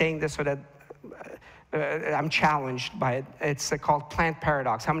actually saying this so that I'm challenged by it. It's called Plant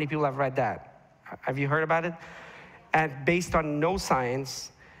Paradox. How many people have read that? Have you heard about it? And based on no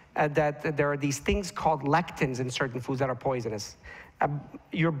science, that there are these things called lectins in certain foods that are poisonous.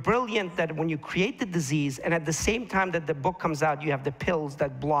 you're brilliant that when you create the disease, and at the same time that the book comes out, you have the pills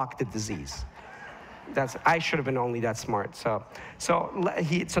that block the disease. I should have been only that smart. So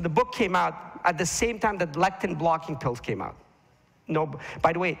the book came out at the same time that lectin blocking pills came out. No,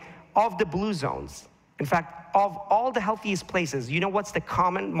 by the way, of the blue zones, in fact, of all the healthiest places, you know what's the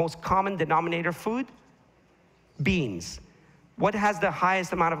most common denominator food? Beans. What has the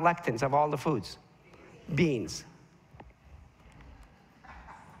highest amount of lectins of all the foods? Beans.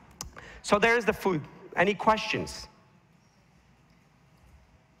 So there's the food. Any questions?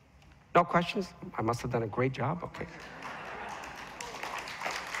 No questions? I must have done a great job. Okay.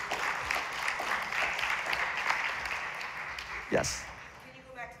 Yes? Can you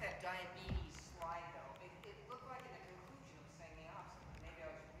go back to that diabetes slide, though? It looked like in the conclusion it was saying the opposite. Maybe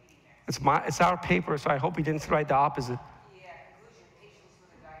I was reading that. It's our paper, so I hope we didn't write the opposite. Yeah, conclusion, patients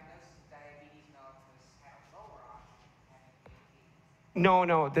with a diagnosis of diabetes mellitus have lower odds of having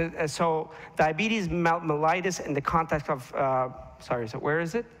diabetes. No. So diabetes mellitus in the context of, sorry, so where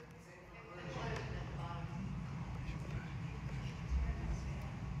is it?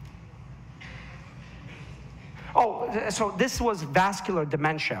 Oh, so this was vascular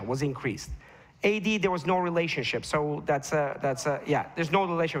dementia was increased. AD, there was no relationship, so yeah, there's no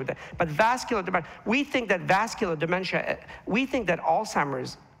relationship with that. But vascular dementia, we think that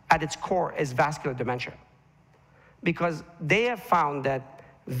Alzheimer's at its core is vascular dementia. Because they have found that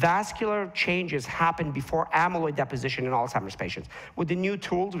vascular changes happen before amyloid deposition in Alzheimer's patients. With the new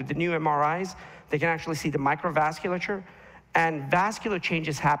tools, with the new MRIs, they can actually see the microvasculature, and vascular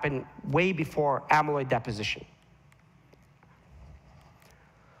changes happen way before amyloid deposition.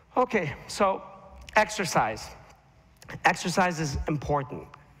 Okay, so exercise. Exercise is important,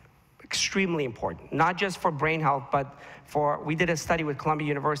 extremely important, not just for brain health, but we did a study with Columbia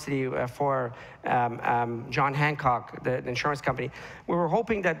University for John Hancock, the insurance company. We were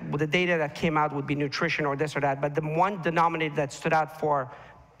hoping that the data that came out would be nutrition or this or that, but the one denominator that stood out for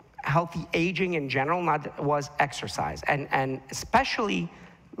healthy aging in general was exercise, and especially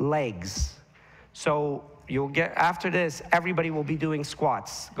legs. So you'll get, after this, everybody will be doing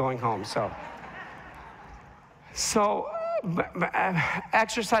squats going home. So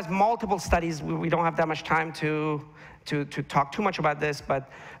exercise, multiple studies. We don't have that much time to talk too much about this, but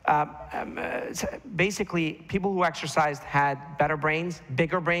basically, people who exercised had better brains,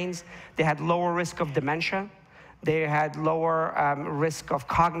 bigger brains. They had lower risk of dementia. They had lower risk of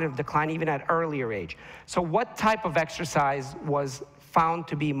cognitive decline even at earlier age. So what type of exercise was found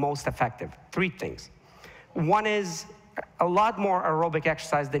to be most effective? Three things. One is a lot more aerobic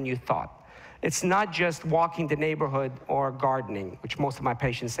exercise than you thought. It's not just walking the neighborhood or gardening, which most of my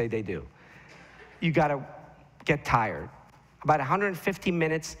patients say they do. You gotta get tired. About 150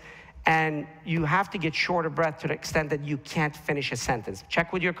 minutes, and you have to get short of breath to the extent that you can't finish a sentence.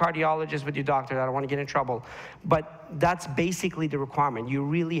 Check with your cardiologist, with your doctor. I don't want to get in trouble. But that's basically the requirement. You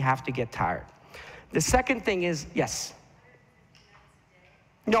really have to get tired. The second thing is, yes?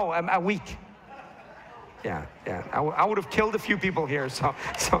 No, a week. Yeah. I would have killed a few people here, so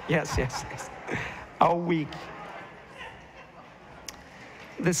yes. A week.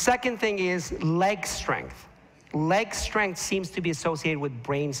 The second thing is leg strength. Leg strength seems to be associated with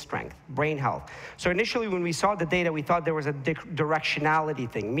brain strength, brain health. So initially when we saw the data, we thought there was a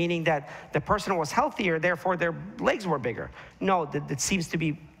directionality thing, meaning that the person was healthier, therefore their legs were bigger. No, that seems to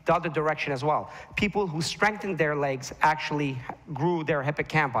be the other direction as well. People who strengthened their legs actually grew their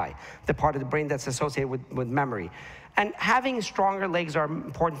hippocampi, the part of the brain that's associated with memory. And having stronger legs are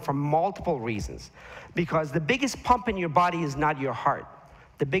important for multiple reasons, because the biggest pump in your body is not your heart.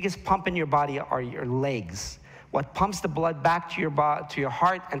 The biggest pump in your body are your legs. What pumps the blood back to your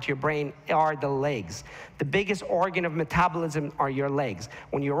heart and to your brain are the legs. The biggest organ of metabolism are your legs.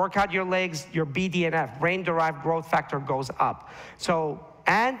 When you work out your legs, your BDNF, brain-derived growth factor, goes up. So,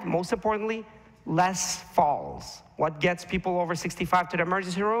 and most importantly, less falls. What gets people over 65 to the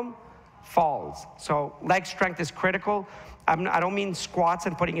emergency room? Falls. So leg strength is critical. I don't mean squats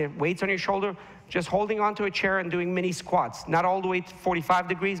and putting weights on your shoulder, just holding onto a chair and doing mini squats. Not all the way to 45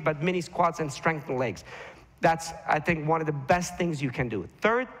 degrees, but mini squats and strengthen legs. That's, I think, one of the best things you can do.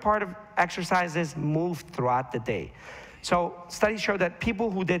 Third part of exercise is move throughout the day. So studies show that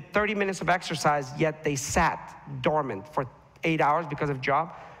people who did 30 minutes of exercise, yet they sat dormant for 8 hours because of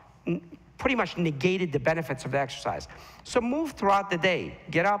job, pretty much negated the benefits of the exercise. So move throughout the day.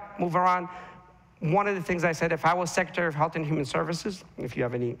 Get up, move around. One of the things I said, if I was Secretary of Health and Human Services, if you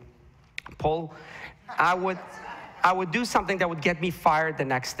have any pull, I would do something that would get me fired the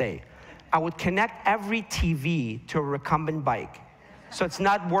next day. I would connect every TV to a recumbent bike. So it's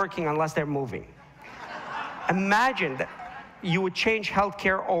not working unless they're moving. Imagine that. you would change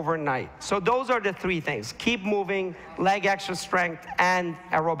healthcare overnight. So those are the three things. Keep moving, leg extra strength, and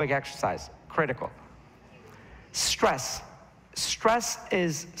aerobic exercise. Critical. Stress. Stress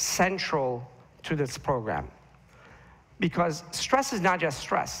is central to this program. Because stress is not just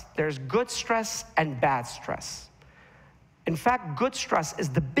stress. There's good stress and bad stress. In fact, good stress is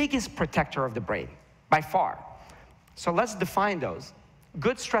the biggest protector of the brain, by far. So let's define those.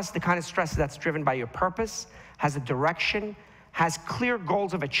 Good stress is the kind of stress that's driven by your purpose, has a direction, has clear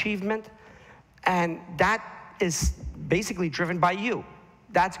goals of achievement, and that is basically driven by you.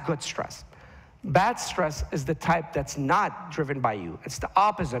 That's good stress. Bad stress is the type that's not driven by you. It's the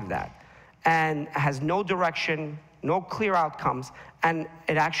opposite of that, and has no direction, no clear outcomes, and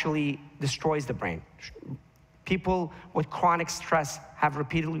it actually destroys the brain. People with chronic stress have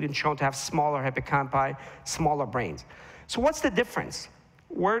repeatedly been shown to have smaller hippocampi, smaller brains. So what's the difference?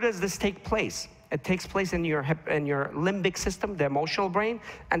 Where does this take place? It takes place in your limbic system, the emotional brain,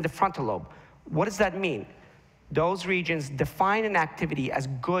 and the frontal lobe. What does that mean? Those regions define an activity as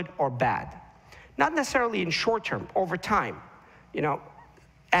good or bad. Not necessarily in short term, over time.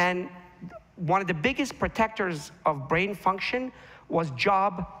 And one of the biggest protectors of brain function was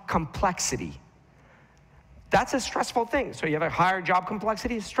job complexity. That's a stressful thing. So you have a higher job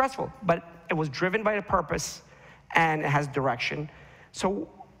complexity, it's stressful. But it was driven by a purpose, and it has direction. So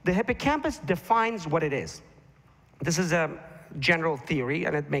the hippocampus defines what it is. This is a general theory,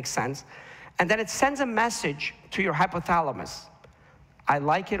 and it makes sense. And then it sends a message to your hypothalamus. I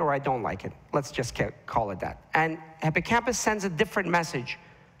like it or I don't like it. Let's just call it that. And hippocampus sends a different message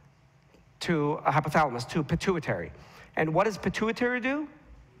to a hypothalamus, to pituitary. And what does pituitary do?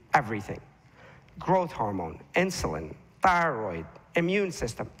 Everything. Growth hormone, insulin, thyroid, immune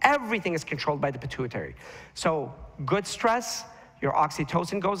system, everything is controlled by the pituitary. So good stress, your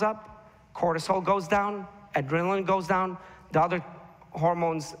oxytocin goes up, cortisol goes down, adrenaline goes down, the other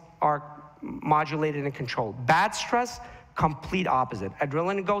hormones are modulated and controlled. Bad stress, complete opposite.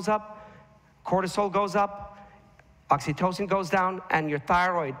 Adrenaline goes up, cortisol goes up, oxytocin goes down, and your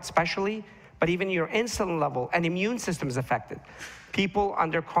thyroid especially, but even your insulin level and immune system is affected. People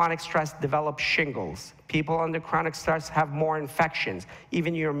under chronic stress develop shingles. People under chronic stress have more infections.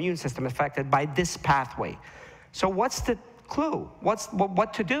 Even your immune system affected by this pathway. So what's the clue?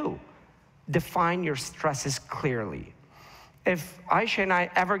 What to do? Define your stresses clearly. If Aisha and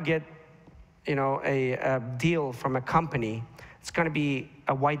I ever get a deal from a company, it's going to be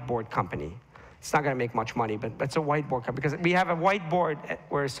a whiteboard company. It's not going to make much money, but it's a whiteboard company, because we have a whiteboard,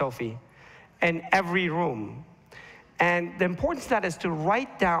 where's Sophie, in every room. And the importance of that is to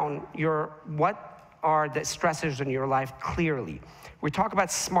write down what are the stressors in your life clearly. We talk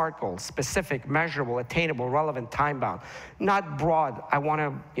about SMART goals: specific, measurable, attainable, relevant, time-bound. Not broad, I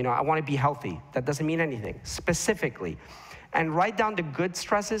want to be healthy. That doesn't mean anything. Specifically. And write down the good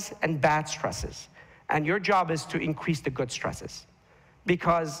stresses and bad stresses. And your job is to increase the good stresses,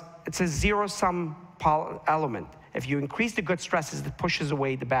 because it's a zero-sum element. If you increase the good stresses, it pushes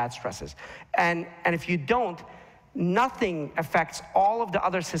away the bad stresses. And if you don't, nothing affects all of the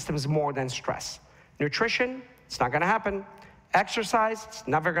other systems more than stress. Nutrition, it's not going to happen. Exercise, it's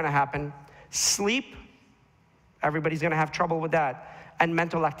never going to happen. Sleep, everybody's going to have trouble with that. And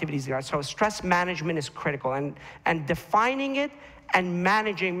mental activities. So stress management is critical. And defining it and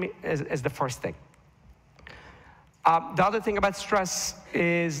managing is the first thing. The other thing about stress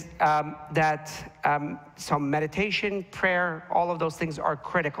is some meditation, prayer, all of those things are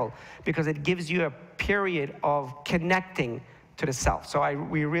critical, because it gives you a period of connecting to the self. So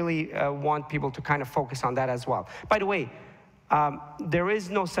we really want people to kind of focus on that as well. By the way, there is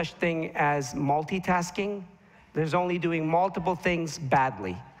no such thing as multitasking. There's only doing multiple things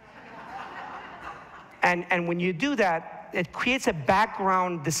badly. And when you do that, it creates a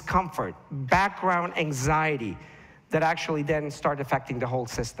background discomfort, background anxiety that actually then start affecting the whole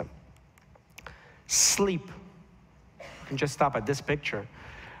system. Sleep. You can just stop at this picture.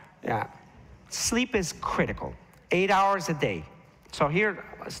 Yeah. Sleep is critical. 8 hours a day. So here,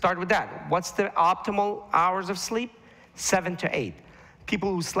 start with that. What's the optimal hours of sleep? 7 to 8.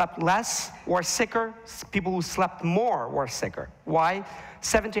 People who slept less were sicker. People who slept more were sicker. Why?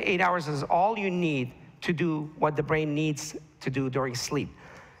 7 to 8 hours is all you need to do what the brain needs to do during sleep.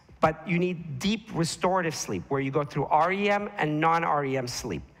 But you need deep restorative sleep, where you go through REM and non-REM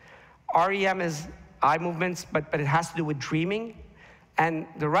sleep. REM is eye movements, but it has to do with dreaming. And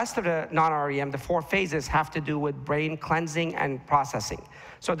the rest of the non-REM, the 4 phases, have to do with brain cleansing and processing.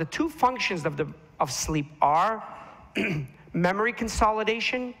 So the 2 functions of sleep are memory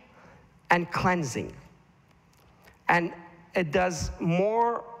consolidation and cleansing. And it does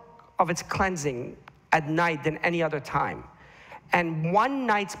more of its cleansing at night than any other time. And one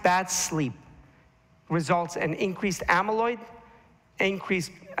night's bad sleep results in increased amyloid,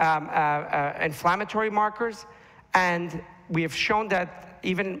 increased inflammatory markers, and we have shown that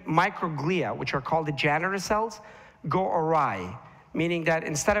even microglia, which are called the janitor cells, go awry, meaning that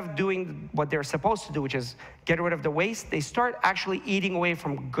instead of doing what they're supposed to do, which is get rid of the waste, they start actually eating away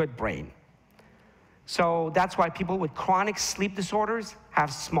from good brain. So that's why people with chronic sleep disorders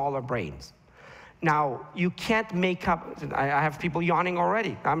have smaller brains. Now, you can't make up, I have people yawning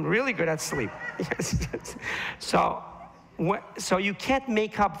already. I'm really good at sleep. So you can't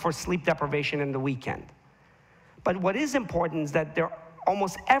make up for sleep deprivation in the weekend. But what is important is that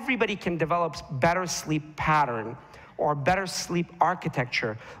almost everybody can develop better sleep pattern or better sleep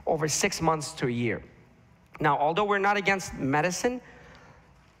architecture over 6 months to a year. Now, although we're not against medicine,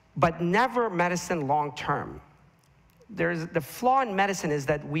 but never medicine long term. The flaw in medicine is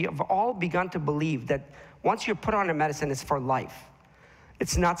that we have all begun to believe that once you put on a medicine, it's for life.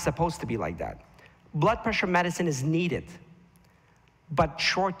 It's not supposed to be like that. Blood pressure medicine is needed, but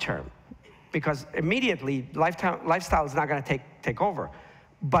short term, because immediately lifestyle is not going to take over.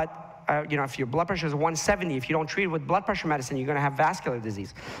 But you know, if your blood pressure is 170, if you don't treat it with blood pressure medicine, you're going to have vascular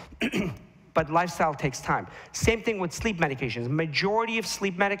disease. But lifestyle takes time. Same thing with sleep medications. Majority of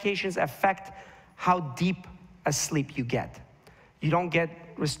sleep medications affect how deep a sleep you get. You don't get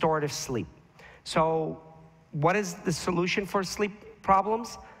restorative sleep. So what is the solution for sleep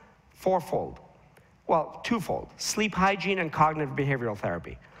problems? Fourfold. Well, twofold. Sleep hygiene and cognitive behavioral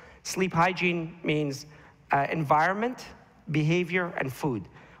therapy. Sleep hygiene means environment, behavior, and food.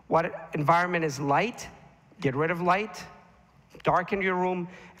 What environment is light? Get rid of light. Darken your room.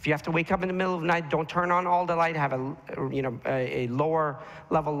 If you have to wake up in the middle of the night, don't turn on all the light. Have a lower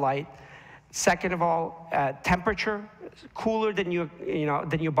level light. Second of all, temperature, cooler than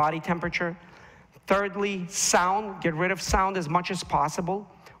your body temperature. Thirdly, sound. Get rid of sound as much as possible,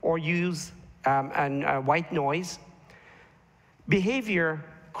 or use white noise. Behavior.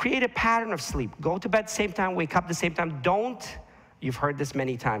 Create a pattern of sleep. Go to bed same time, wake up the same time. You've heard this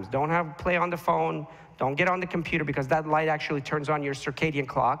many times. Don't play on the phone. Don't get on the computer, because that light actually turns on your circadian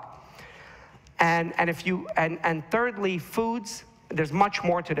clock. And thirdly, foods. There's much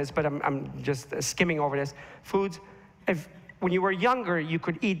more to this, but I'm just skimming over this. Foods. When you were younger, you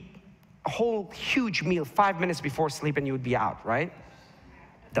could eat a whole huge meal 5 minutes before sleep and you would be out, right?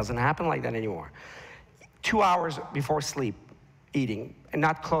 Doesn't happen like that anymore. 2 hours before sleep, eating, and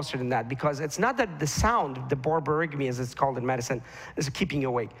not closer than that, because it's not that the sound, the borborygmy as it's called in medicine, is keeping you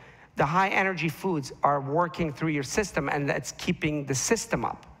awake. The high energy foods are working through your system, and that's keeping the system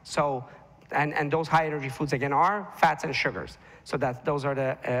up. So, and those high energy foods again are fats and sugars. So those are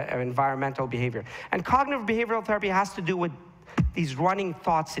the environmental behavior. And cognitive behavioral therapy has to do with these running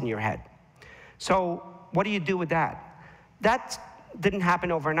thoughts in your head. So what do you do with that? That didn't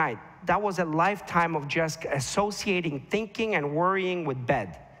happen overnight. That was a lifetime of just associating thinking and worrying with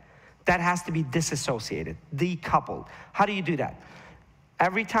bed. That has to be disassociated, decoupled. How do you do that?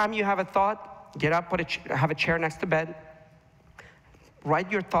 Every time you have a thought, get up, have a chair next to bed,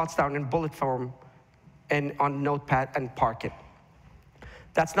 write your thoughts down in bullet form and on notepad and park it.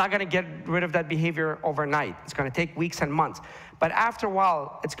 That's not going to get rid of that behavior overnight. It's going to take weeks and months. But after a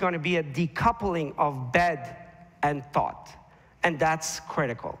while, it's going to be a decoupling of bed and thought. And that's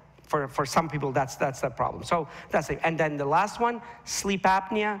critical. For some people, that's the problem. So that's it. And then the last one, sleep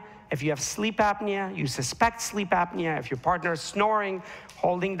apnea. If you have sleep apnea, you suspect sleep apnea, if your partner is snoring,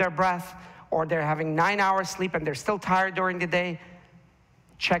 holding their breath, or they're having 9 hours sleep and they're still tired during the day,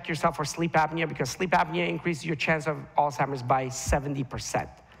 check yourself for sleep apnea, because sleep apnea increases your chance of Alzheimer's by 70%.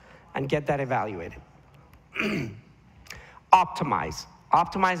 And get that evaluated. Optimize.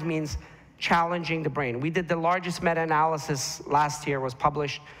 Optimize means challenging the brain. We did the largest meta-analysis last year, was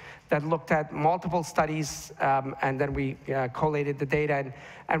published, that looked at multiple studies, and then we collated the data.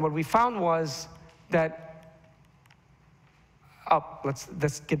 And what we found was that,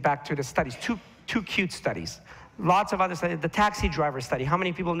 let's get back to the studies. Two cute studies. Lots of other studies. The taxi driver study. How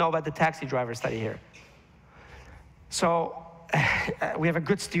many people know about the taxi driver study here? So we have a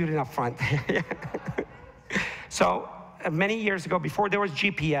good student up front. So many years ago, before there was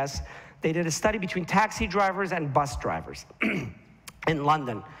GPS, they did a study between taxi drivers and bus drivers in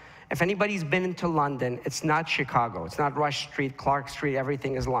London. If anybody's been into London, it's not Chicago. It's not Rush Street, Clark Street,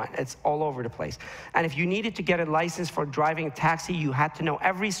 everything is lined. It's all over the place. And if you needed to get a license for driving a taxi, you had to know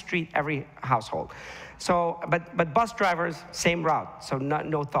every street, every household. So, but bus drivers, same route, so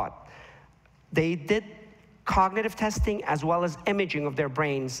no thought. They did cognitive testing as well as imaging of their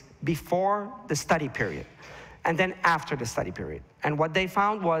brains before the study period, and then after the study period. And what they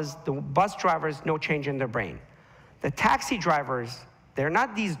found was the bus drivers, no change in their brain. The taxi drivers, they're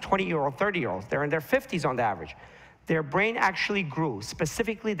not these 20-year-old, 30-year-olds. They're in their 50s on the average. Their brain actually grew,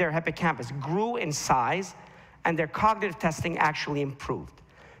 specifically their hippocampus grew in size, and their cognitive testing actually improved.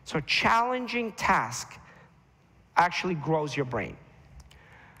 So challenging task actually grows your brain.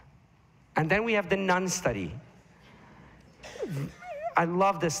 And then we have the nun study. I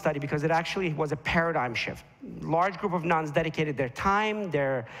love this study because it actually was a paradigm shift. Large group of nuns dedicated their time,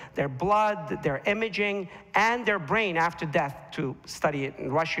 their blood, their imaging, and their brain after death to study it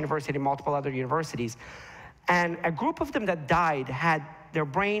in Rush University and multiple other universities. And a group of them that died had their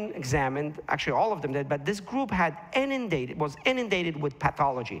brain examined, actually all of them did, but this group was inundated with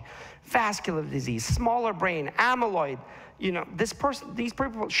pathology, vascular disease, smaller brain, amyloid. These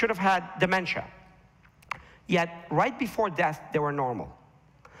people should have had dementia. Yet, right before death, they were normal.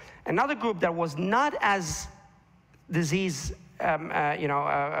 Another group that was not as disease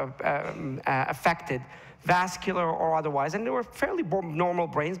affected, vascular or otherwise, and they were fairly normal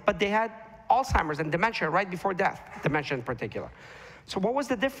brains, but they had Alzheimer's and dementia right before death, dementia in particular. So what was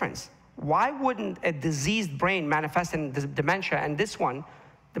the difference? Why wouldn't a diseased brain manifest in dementia, and this one,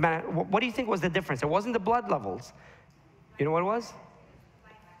 what do you think was the difference? It wasn't the blood levels. You know what it was?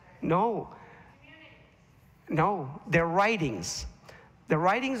 No. No, their writings. The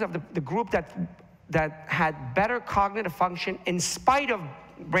writings of the group that had better cognitive function in spite of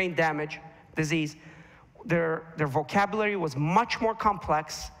brain damage, disease, their vocabulary was much more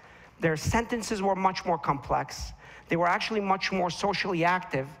complex. Their sentences were much more complex. They were actually much more socially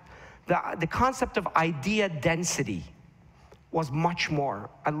active. The concept of idea density was much more.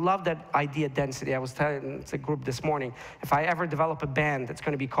 I love that idea density. I was telling the group this morning, if I ever develop a band, it's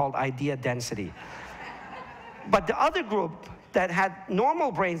going to be called Idea Density. But the other group that had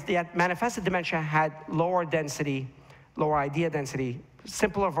normal brains that manifested dementia had lower density, lower idea density,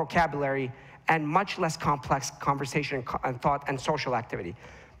 simpler vocabulary, and much less complex conversation and thought and social activity.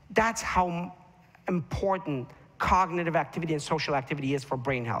 That's how important cognitive activity and social activity is for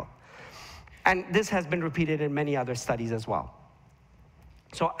brain health. And this has been repeated in many other studies as well.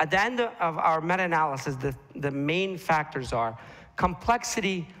 So at the end of our meta-analysis, the main factors are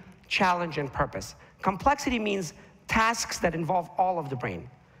complexity, challenge, and purpose. Complexity means tasks that involve all of the brain,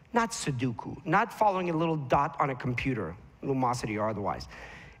 not Sudoku, not following a little dot on a computer, Lumosity or otherwise.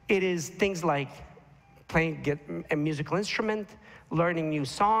 It is things like playing a musical instrument, learning new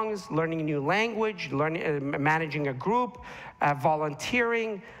songs, learning a new language, managing a group,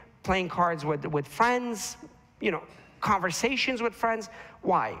 volunteering, playing cards with friends, conversations with friends.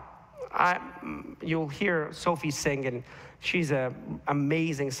 Why? You'll hear Sophie sing, and she's an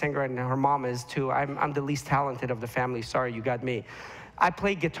amazing singer, and her mom is too. I'm the least talented of the family. Sorry, you got me. I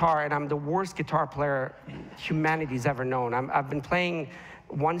play guitar, and I'm the worst guitar player humanity's ever known. I've been playing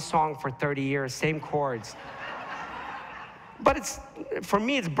one song for 30 years, same chords. But for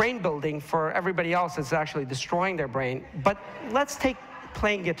me, it's brain building. For everybody else, it's actually destroying their brain. But let's take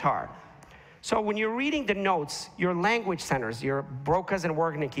playing guitar. So when you're reading the notes, your language centers, your Broca's and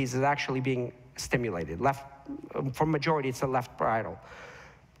Wernicke's is actually being stimulated. For majority, it's the left parietal.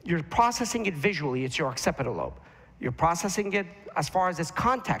 You're processing it visually, it's your occipital lobe. You're processing it as far as its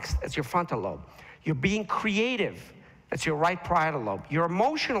context, it's your frontal lobe. You're being creative, it's your right parietal lobe. You're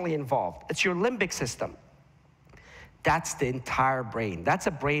emotionally involved, it's your limbic system. That's the entire brain. That's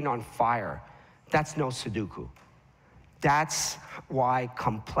a brain on fire. That's no Sudoku. That's why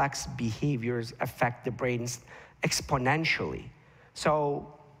complex behaviors affect the brains exponentially.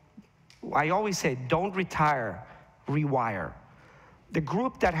 So I always say, don't retire, rewire. The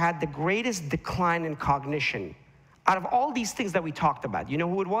group that had the greatest decline in cognition, out of all these things that we talked about, you know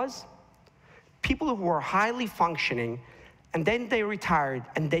who it was? People who were highly functioning, and then they retired,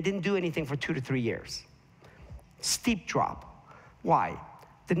 and they didn't do anything for 2 to 3 years. Steep drop. Why?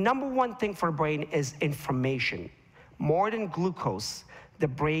 The number one thing for the brain is information. More than glucose, the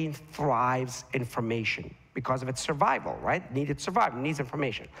brain thrives information because of its survival, right? It needed to survive, it needs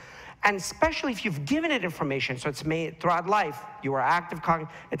information. And especially if you've given it information, so it's made throughout life, you are active,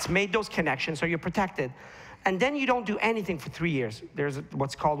 it's made those connections, so you're protected. And then you don't do anything for 3 years. There's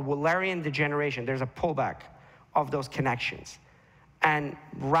what's called Wallerian degeneration. There's a pullback of those connections and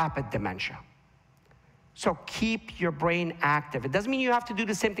rapid dementia. So keep your brain active. It doesn't mean you have to do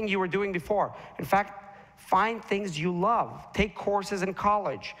the same thing you were doing before. In fact, find things you love. Take courses in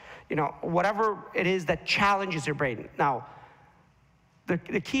college. Whatever it is that challenges your brain. Now,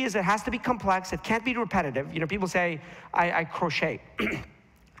 the key is it has to be complex. It can't be repetitive. People say, I crochet.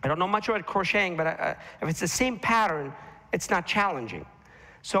 I don't know much about crocheting, but if it's the same pattern, it's not challenging.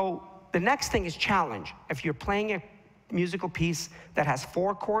 So the next thing is challenge. If you're playing a musical piece that has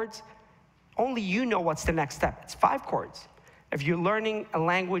 4 chords, Only you know what's the next step. It's 5 chords. If you're learning a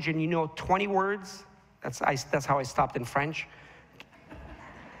language and you know 20 words, that's how I stopped in French,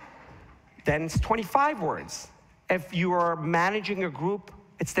 then it's 25 words. If you are managing a group,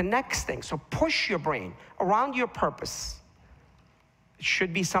 it's the next thing. So push your brain around your purpose. It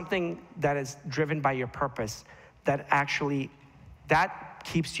should be something that is driven by your purpose, that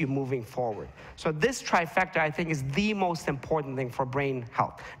keeps you moving forward. So this trifecta, I think, is the most important thing for brain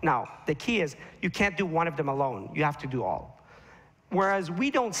health. Now, the key is you can't do one of them alone. You have to do all. Whereas we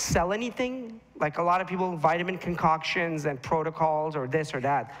don't sell anything, like a lot of people, vitamin concoctions and protocols or this or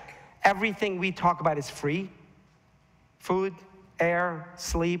that. Everything we talk about is free. Food, air,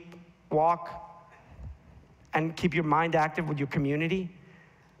 sleep, walk, and keep your mind active with your community.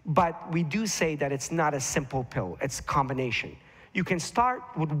 But we do say that it's not a simple pill, it's a combination. You can start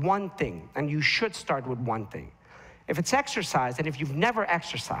with one thing, and you should start with one thing. If it's exercise, and if you've never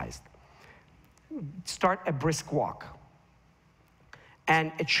exercised, start a brisk walk.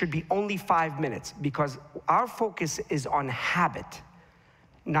 And it should be only 5 minutes, because our focus is on habit,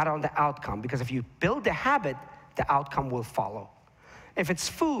 not on the outcome. Because if you build the habit, the outcome will follow. If it's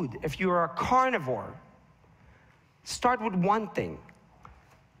food, if you're a carnivore, start with one thing.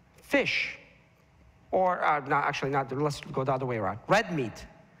 Fish, or let's go the other way around. Red meat,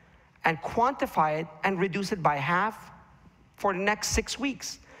 and quantify it and reduce it by half for the next 6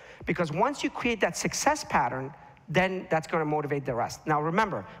 weeks. Because once you create that success pattern, then that's going to motivate the rest. Now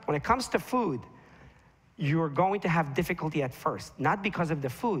remember, when it comes to food, you're going to have difficulty at first, not because of the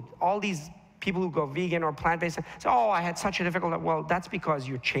food. All these people who go vegan or plant-based say, oh, I had such a difficult, well, that's because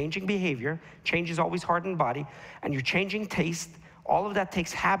you're changing behavior. Change is always hard in the body, and you're changing taste. All of that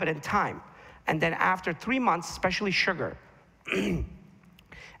takes habit and time. And then after 3 months, especially sugar,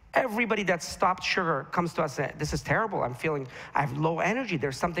 everybody that stopped sugar comes to us and says, this is terrible. I have low energy.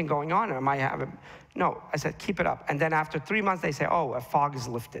 There's something going on. No, I said, keep it up. And then after 3 months, they say, oh, a fog is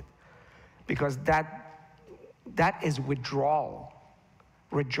lifted. Because that is withdrawal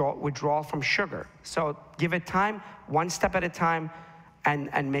from sugar. So give it time, one step at a time,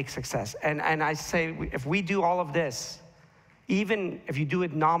 and make success. And I say, if we do all of this, even if you do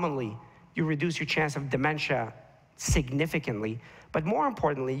it nominally, you reduce your chance of dementia significantly. But more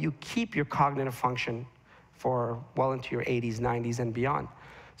importantly, you keep your cognitive function for well into your 80s, 90s, and beyond.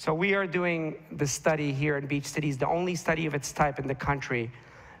 So we are doing this study here in Beach Cities, the only study of its type in the country,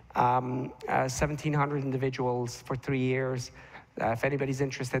 1,700 individuals for 3 years. If anybody's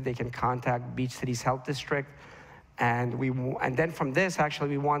interested, they can contact Beach Cities Health District. And then from this, actually,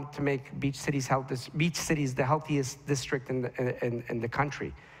 we want to make Beach Cities the healthiest district in the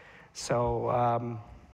country. So